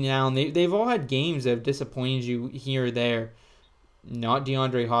 Keenan Allen. They've all had games that have disappointed you here or there. Not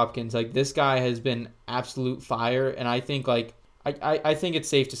DeAndre Hopkins. Like, this guy has been absolute fire, and I think I think it's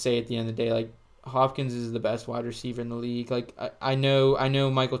safe to say at the end of the day, like, Hopkins is the best wide receiver in the league. Like, I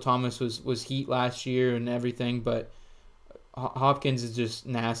know Michael Thomas was heat last year and everything, but Hopkins is just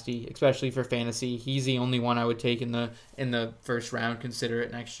nasty, especially for fantasy. He's the only one I would take in the first round. Consider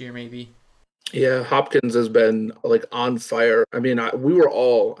it next year, maybe. Yeah, Hopkins has been like on fire. I mean,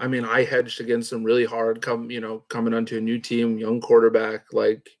 I hedged against him really hard coming onto a new team, young quarterback.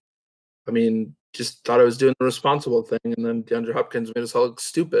 Like, I mean, just thought I was doing the responsible thing. And then DeAndre Hopkins made us all look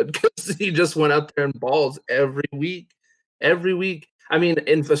stupid because he just went out there and balls every week. I mean,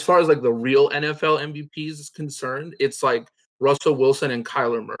 as far as like the real NFL MVPs is concerned, it's like Russell Wilson and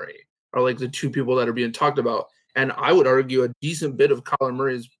Kyler Murray are like the two people that are being talked about. And I would argue a decent bit of Kyler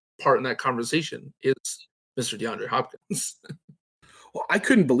Murray's part in that conversation is Mr. DeAndre Hopkins. Well, I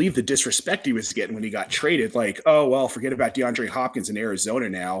couldn't believe the disrespect he was getting when he got traded. Like, oh, well, forget about DeAndre Hopkins in Arizona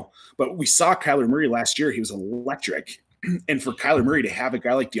now. But we saw Kyler Murray last year. He was electric. And for Kyler Murray to have a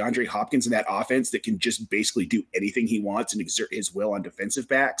guy like DeAndre Hopkins in that offense that can just basically do anything he wants and exert his will on defensive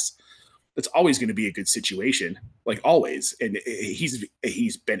backs, that's always going to be a good situation, like always. And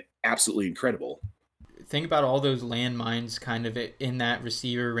he's been absolutely incredible. Think about all those landmines kind of in that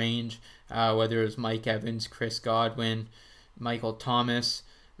receiver range, whether it was Mike Evans, Chris Godwin, Michael Thomas.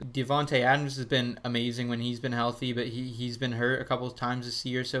 Devontae Adams has been amazing when he's been healthy, but he's been hurt a couple of times this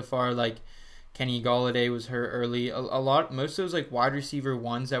year so far. Like, Kenny Golladay was hurt early. Most of those like wide receiver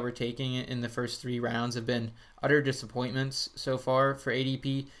ones that we're taking in the first 3 rounds have been utter disappointments so far for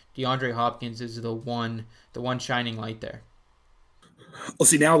ADP. DeAndre Hopkins is the one shining light there. Well,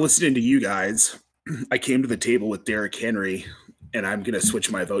 see, now listening to you guys, I came to the table with Derrick Henry, and I'm going to switch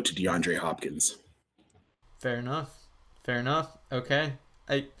my vote to DeAndre Hopkins. Fair enough. Okay.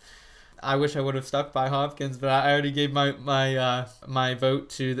 I wish I would have stuck by Hopkins, but I already gave my vote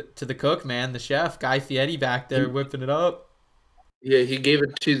to the cook, man, the chef, Guy Fieri back there whipping it up. Yeah, he gave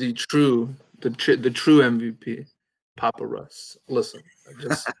it to the true MVP, Papa Russ. Listen,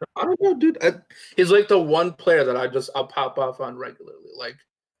 I don't know, dude. He's like the one player that I'll pop off on regularly. Like,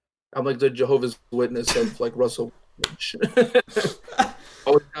 I'm like the Jehovah's Witness of like Russell.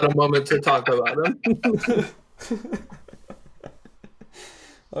 Always got a moment to talk about him.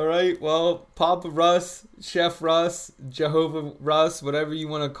 All right, well, Papa Russ, Chef Russ, Jehovah Russ, whatever you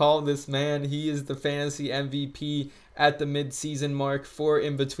want to call this man, he is the fantasy MVP at the mid-season mark for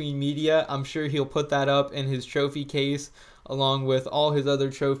In Between Media. I'm sure he'll put that up in his trophy case along with all his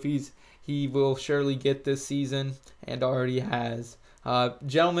other trophies he will surely get this season and already has.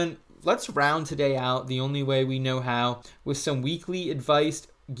 Gentlemen, let's round today out the only way we know how with some weekly advice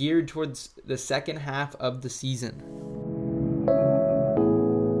geared towards the second half of the season.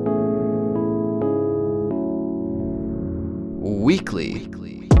 Weekly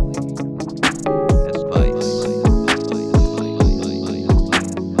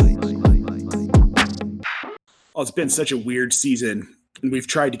Oh, it's been such a weird season, and we've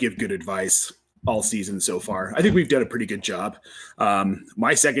tried to give good advice all season so far. I think we've done a pretty good job.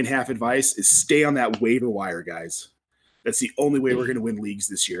 My second half advice is stay on that waiver wire, guys. That's the only way we're going to win leagues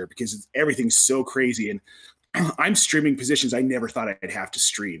this year because everything's so crazy. And I'm streaming positions I never thought I'd have to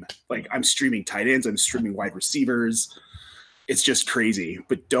stream. Like I'm streaming tight ends, I'm streaming wide receivers. It's just crazy.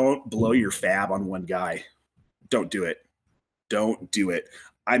 But don't blow your fab on one guy. Don't do it. Don't do it.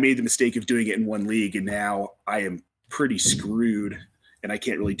 I made the mistake of doing it in one league, and now I am pretty screwed, and I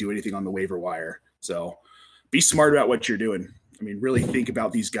can't really do anything on the waiver wire. So be smart about what you're doing. I mean, really think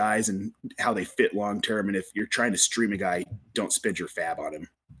about these guys and how they fit long term. And if you're trying to stream a guy, don't spend your fab on him.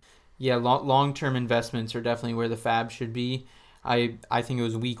 Yeah, long-term investments are definitely where the fab should be. I think it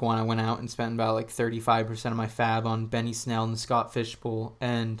was week 1 I went out and spent about like 35% of my fab on Benny Snell and Scott Fishbowl,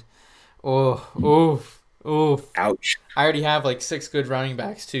 and Ouch. I already have like 6 good running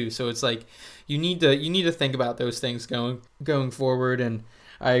backs too, so it's like you need to think about those things going forward. And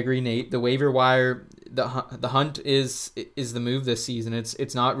I agree, Nate. The waiver wire, the hunt is the move this season.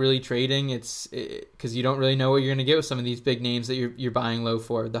 It's not really trading. It's because you don't really know what you're going to get with some of these big names that you're buying low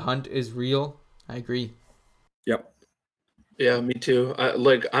for. The hunt is real. I agree. Yep. Yeah, me too.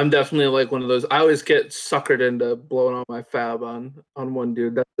 I'm definitely like one of those. I always get suckered into blowing on my fab on one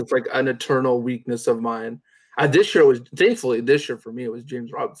dude. That's like an eternal weakness of mine. Thankfully this year for me it was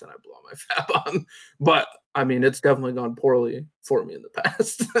James Robinson I blew on my fab on, but I mean it's definitely gone poorly for me in the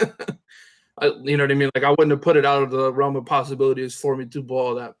past. You know what I mean? Like I wouldn't have put it out of the realm of possibilities for me to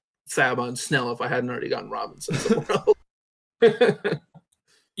blow that fab on Snell if I hadn't already gotten Robinson somewhere else.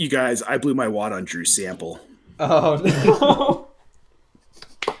 You guys, I blew my wad on Drew Sample. Oh no!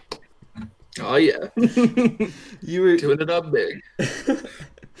 Oh yeah, You were doing it up big.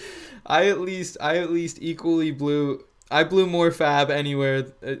 I at least equally blew. I blew more fab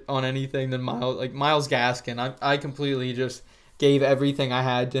anywhere on anything than Miles Gaskin. I completely just gave everything I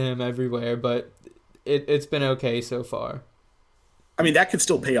had to him everywhere, but it's been okay so far. I mean, that could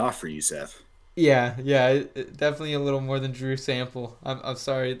still pay off for you, Seth. Yeah, definitely a little more than Drew Sample. I'm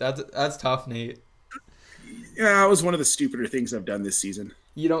sorry, that's tough, Nate. Yeah, it was one of the stupider things I've done this season.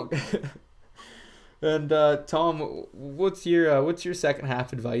 You don't. And Tom, what's your second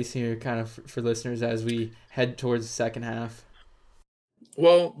half advice here, kind of for listeners as we head towards the second half?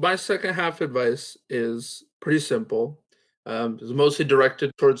 Well, my second half advice is pretty simple. It's mostly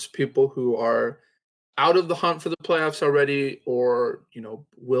directed towards people who are out of the hunt for the playoffs already, or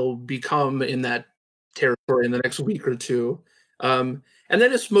will become in that territory in the next week or two. And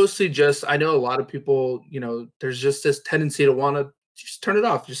then it's mostly just, I know a lot of people, there's just this tendency to want to just turn it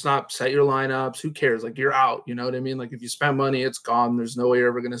off, just not set your lineups. Who cares? Like you're out, you know what I mean? Like if you spend money, it's gone. There's no way you're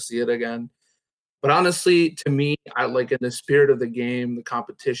ever going to see it again. But honestly, to me, I like in the spirit of the game, the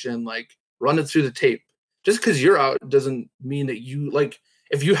competition, like run it through the tape. Just because you're out doesn't mean that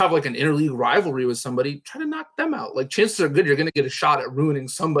if you have like an interleague rivalry with somebody, try to knock them out. Like chances are good you're going to get a shot at ruining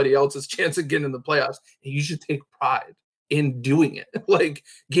somebody else's chance of getting in the playoffs. And you should take pride in doing it. Like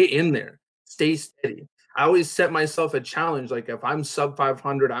get in there, stay steady. I always set myself a challenge. Like if I'm sub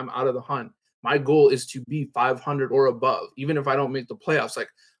 500, I'm out of the hunt. My goal is to be 500 or above, even if I don't make the playoffs. Like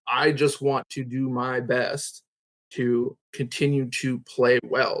I just want to do my best to continue to play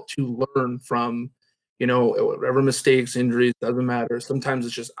well, to learn from, whatever mistakes, injuries, doesn't matter. Sometimes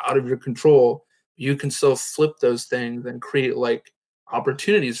it's just out of your control. You can still flip those things and create like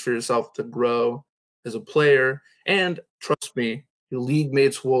opportunities for yourself to grow as a player. And trust me, your league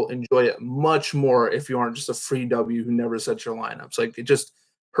mates will enjoy it much more if you aren't just a free W who never sets your lineups. Like it just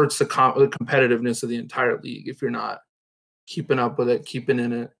hurts the competitiveness of the entire league if you're not keeping up with it, keeping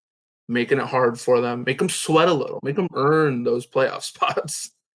in it, making it hard for them, make them sweat a little, make them earn those playoff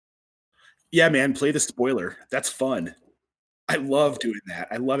spots. Yeah, man, play the spoiler. That's fun. I love doing that.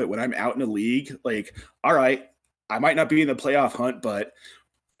 I love it when I'm out in a league. Like, all right, I might not be in the playoff hunt, but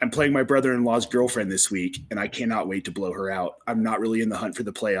I'm playing my brother-in-law's girlfriend this week, and I cannot wait to blow her out. I'm not really in the hunt for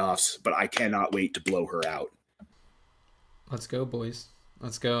the playoffs, but I cannot wait to blow her out. Let's go, boys.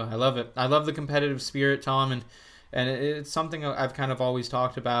 Let's go. I love it. I love the competitive spirit, Tom, and it's something I've kind of always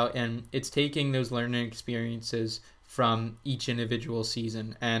talked about, and it's taking those learning experiences from each individual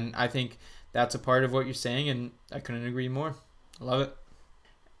season. And I think that's a part of what you're saying, and I couldn't agree more. I love it.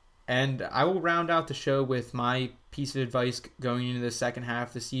 And I will round out the show with my piece of advice going into the second half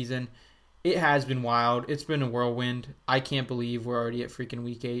of the season. It has been wild. It's been a whirlwind. I can't believe we're already at freaking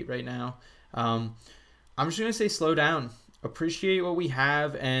week 8 right now. I'm just going to say slow down. Appreciate what we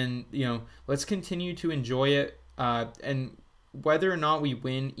have, and let's continue to enjoy it. And whether or not we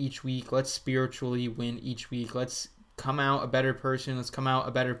win each week, let's spiritually win each week. Let's come out a better person. Let's come out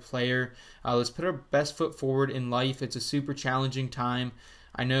a better player. Let's put our best foot forward in life. It's a super challenging time.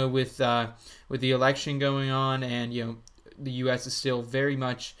 I know with the election going on, and the U.S. is still very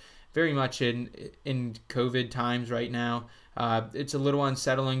much in COVID times right now. It's a little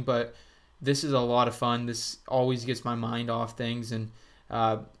unsettling, but this is a lot of fun. This always gets my mind off things, and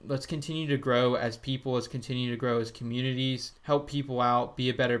let's continue to grow as people. Let's continue to grow as communities, help people out, be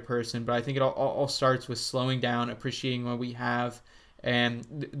a better person. But I think it all starts with slowing down, appreciating what we have,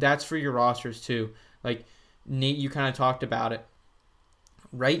 and that's for your rosters too. Like Nate, you kind of talked about it.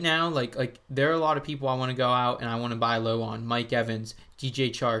 Right now, like there are a lot of people I want to go out and I want to buy low on. Mike Evans, DJ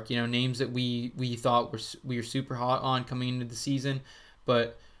Chark, names that we thought we were super hot on coming into the season,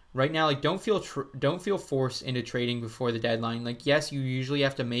 but right now, like don't feel forced into trading before the deadline. Like yes, you usually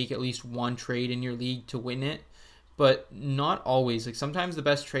have to make at least one trade in your league to win it, but not always. Like sometimes the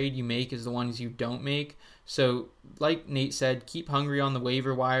best trade you make is the ones you don't make. So like Nate said, keep hungry on the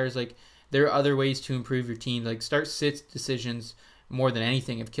waiver wires. Like there are other ways to improve your team. Like start sits decisions more than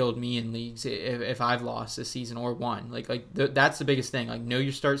anything have killed me in leagues if I've lost this season or won. That's the biggest thing. Like know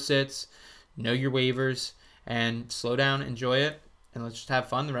your start sits, know your waivers, and slow down, enjoy it, and let's just have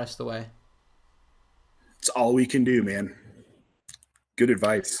fun the rest of the way. It's all we can do, man. Good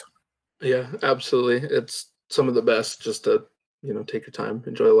advice. Yeah, absolutely. It's some of the best just to, take your time,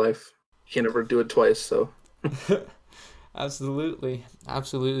 enjoy life. You can't ever do it twice, so. Absolutely,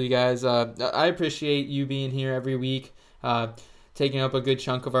 guys. I appreciate you being here every week. Taking up a good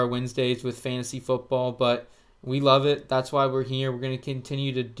chunk of our Wednesdays with fantasy football, but we love it. That's why we're here. We're going to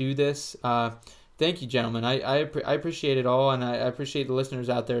continue to do this. Thank you, gentlemen. I appreciate it all, and I appreciate the listeners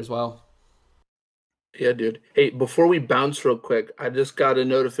out there as well. Yeah, dude. Hey, before we bounce real quick, I just got a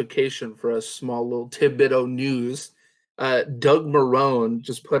notification for a small little tidbit of news. Doug Marrone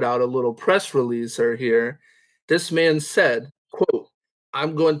just put out a little press release here. This man said, quote,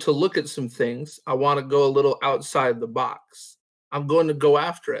 "I'm going to look at some things. I want to go a little outside the box. I'm going to go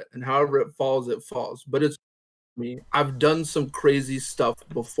after it, and however it falls, it falls. But it's me. I've done some crazy stuff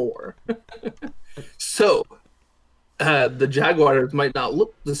before." So the Jaguars might not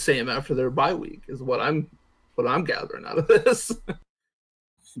look the same after their bye week, is what I'm gathering out of this.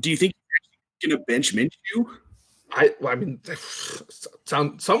 Do you think you're going to bench Minshew? I mean,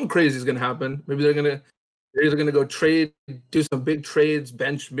 something crazy is going to happen. Maybe they're going to go trade, do some big trades,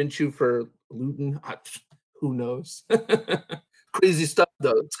 bench Minshew for Luton. Who knows? Crazy stuff,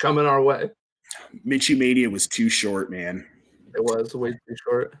 though. It's coming our way. Minshew Mania was too short, man. It was way too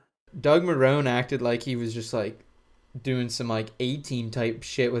short. Doug Marrone acted like he was just like doing some like A-team type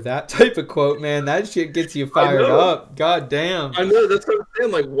shit with that type of quote, man. That shit gets you fired up. God damn. I know, that's what I'm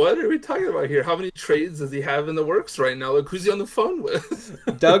saying. Like, what are we talking about here? How many trades does he have in the works right now? Like, who's he on the phone with?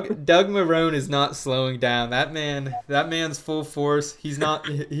 Doug Marrone is not slowing down. That man's full force. He's not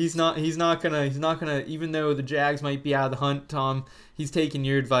gonna, even though the Jags might be out of the hunt, Tom, he's taking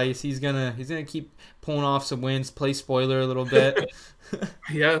your advice. He's gonna keep pulling off some wins, play spoiler a little bit.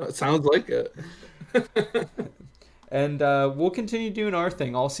 Yeah, it sounds like it. And we'll continue doing our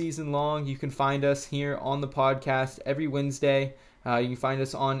thing all season long. You can find us here on the podcast every Wednesday. You can find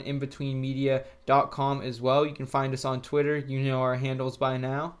us on inbetweenmedia.com as well. You can find us on Twitter. You know our handles by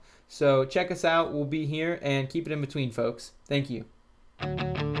now. So check us out. We'll be here, and keep it in between, folks. Thank you.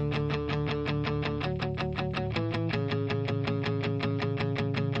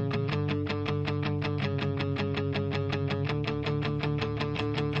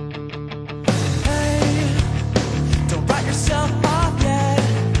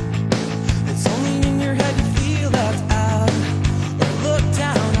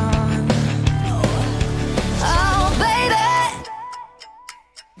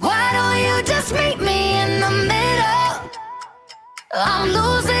 I'm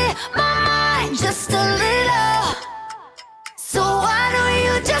losing my mind just a little. So why don't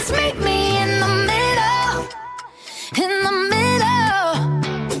you just meet me in the middle? In the middle.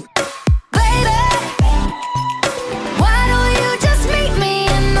 Baby, why don't you just meet me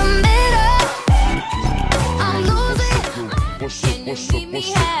in the middle? I'm losing my mind. Can you meet me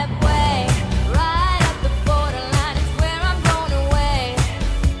halfway?